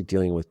obviously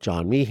dealing with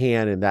John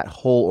Meehan and that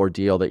whole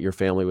ordeal that your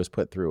family was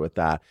put through with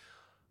that.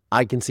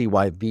 I can see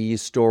why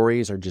these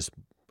stories are just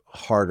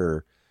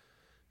harder,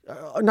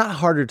 not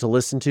harder to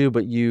listen to,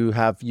 but you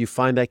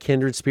find that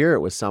kindred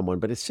spirit with someone.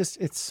 But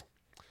it's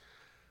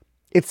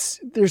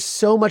there's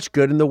so much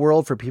good in the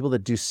world for people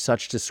that do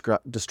such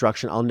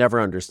destruction. I'll never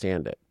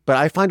understand it. But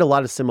I find a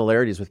lot of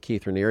similarities with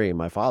Keith Raniere and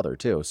my father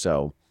too.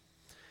 So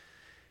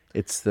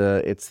it's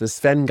the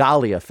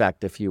Svengali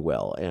effect, if you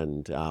will.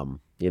 And,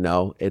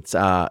 it's,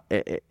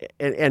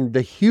 and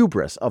the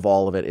hubris of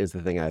all of it is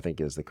the thing I think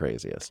is the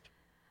craziest.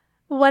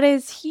 What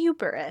is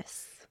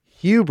hubris?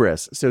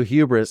 Hubris. So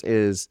hubris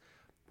is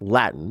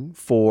Latin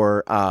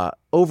for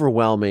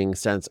overwhelming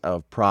sense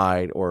of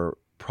pride or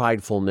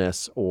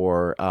pridefulness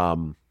or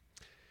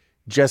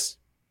just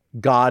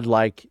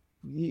godlike.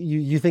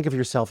 You think of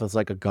yourself as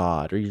like a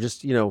god, or you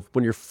just,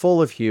 when you're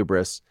full of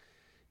hubris,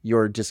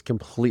 you're just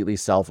completely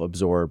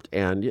self-absorbed,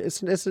 and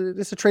it's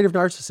a trait of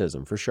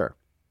narcissism for sure.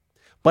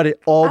 But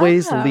it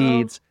always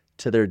leads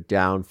to their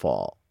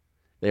downfall.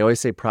 They always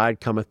say pride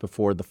cometh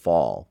before the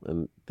fall,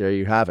 and there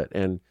you have it.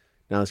 And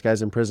now this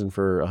guy's in prison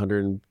for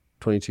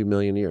 122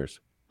 million years.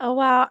 Oh,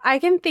 wow. I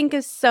can think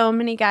of so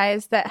many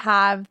guys that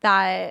have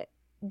that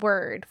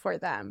word for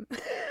them.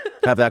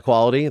 Have that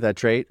quality, that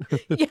trait?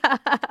 Yeah.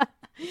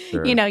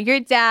 Sure. Your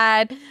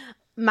dad,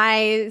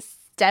 my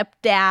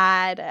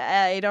stepdad,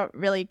 I don't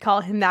really call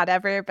him that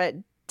ever, but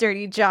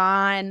Dirty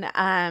John,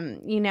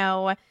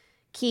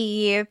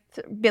 Keith,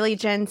 Billy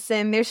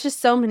Jensen. There's just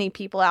so many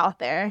people out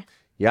there.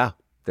 Yeah,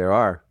 there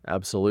are.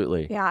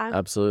 Absolutely. Yeah.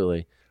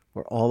 Absolutely.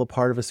 We're all a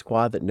part of a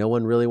squad that no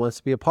one really wants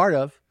to be a part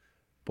of,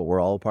 but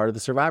we're all a part of the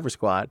Survivor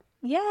Squad.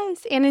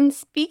 Yes. And in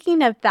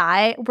speaking of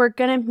that, we're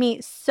going to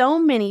meet so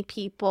many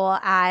people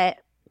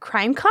at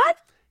CrimeCon.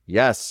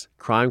 Yes.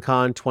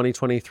 CrimeCon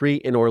 2023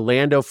 in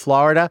Orlando,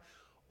 Florida.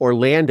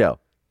 Orlando,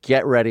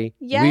 get ready.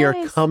 Yes. We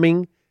are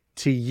coming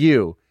to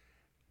you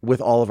with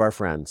all of our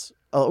friends.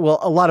 Well,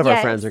 a lot of our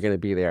friends are going to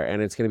be there,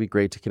 and it's going to be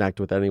great to connect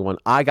with anyone.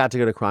 I got to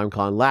go to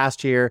CrimeCon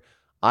last year.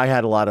 I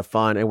had a lot of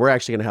fun, and we're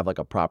actually going to have like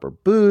a proper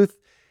booth,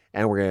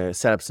 and we're going to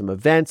set up some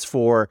events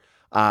for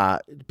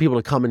people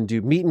to come and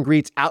do meet and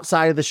greets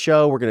outside of the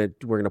show. We're going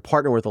to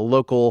partner with a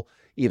local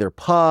either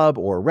pub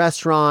or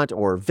restaurant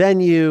or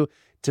venue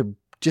to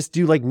just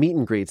do like meet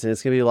and greets, and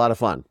it's going to be a lot of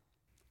fun.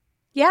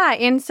 Yeah,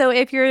 and so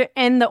if you're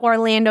in the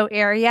Orlando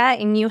area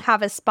and you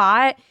have a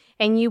spot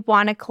and you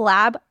want to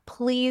collab,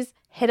 please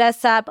hit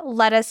us up.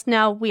 Let us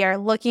know. We are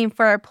looking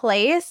for a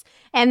place.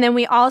 And then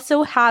we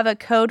also have a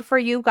code for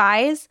you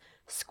guys,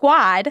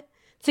 SQUAD,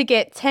 to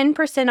get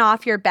 10%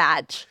 off your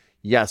badge.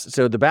 Yes.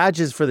 So the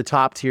badges for the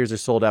top tiers are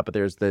sold out, but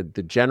there's the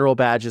general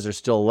badges are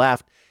still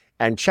left.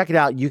 And check it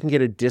out. You can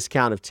get a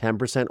discount of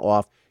 10%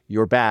 off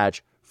your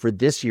badge for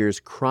this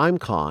year's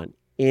CrimeCon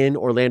in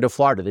Orlando,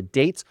 Florida. The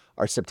dates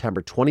are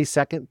September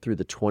 22nd through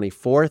the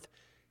 24th.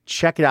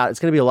 Check it out. It's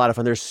going to be a lot of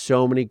fun. There's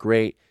so many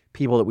great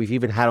people that we've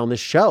even had on this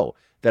show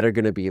that are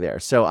going to be there.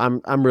 So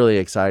I'm really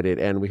excited,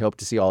 and we hope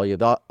to see all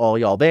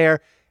y'all there.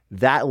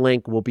 That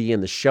link will be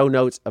in the show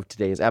notes of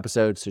today's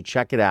episode, so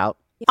check it out.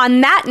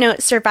 On that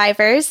note,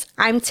 survivors,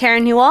 I'm Tara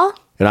Newell.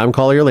 And I'm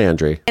Collier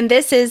Landry. And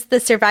this is the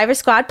Survivor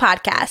Squad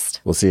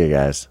podcast. We'll see you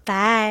guys.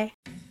 Bye.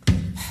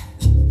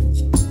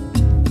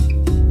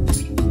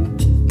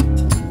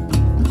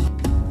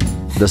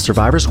 The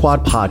Survivor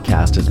Squad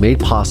podcast is made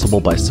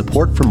possible by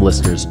support from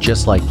listeners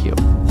just like you.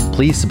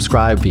 Please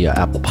subscribe via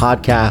Apple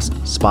Podcasts,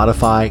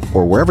 Spotify,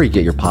 or wherever you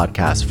get your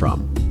podcasts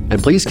from.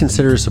 And please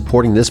consider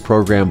supporting this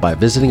program by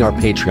visiting our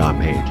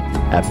Patreon page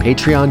at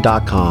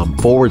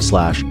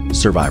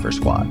patreon.com/Survivor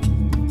Squad.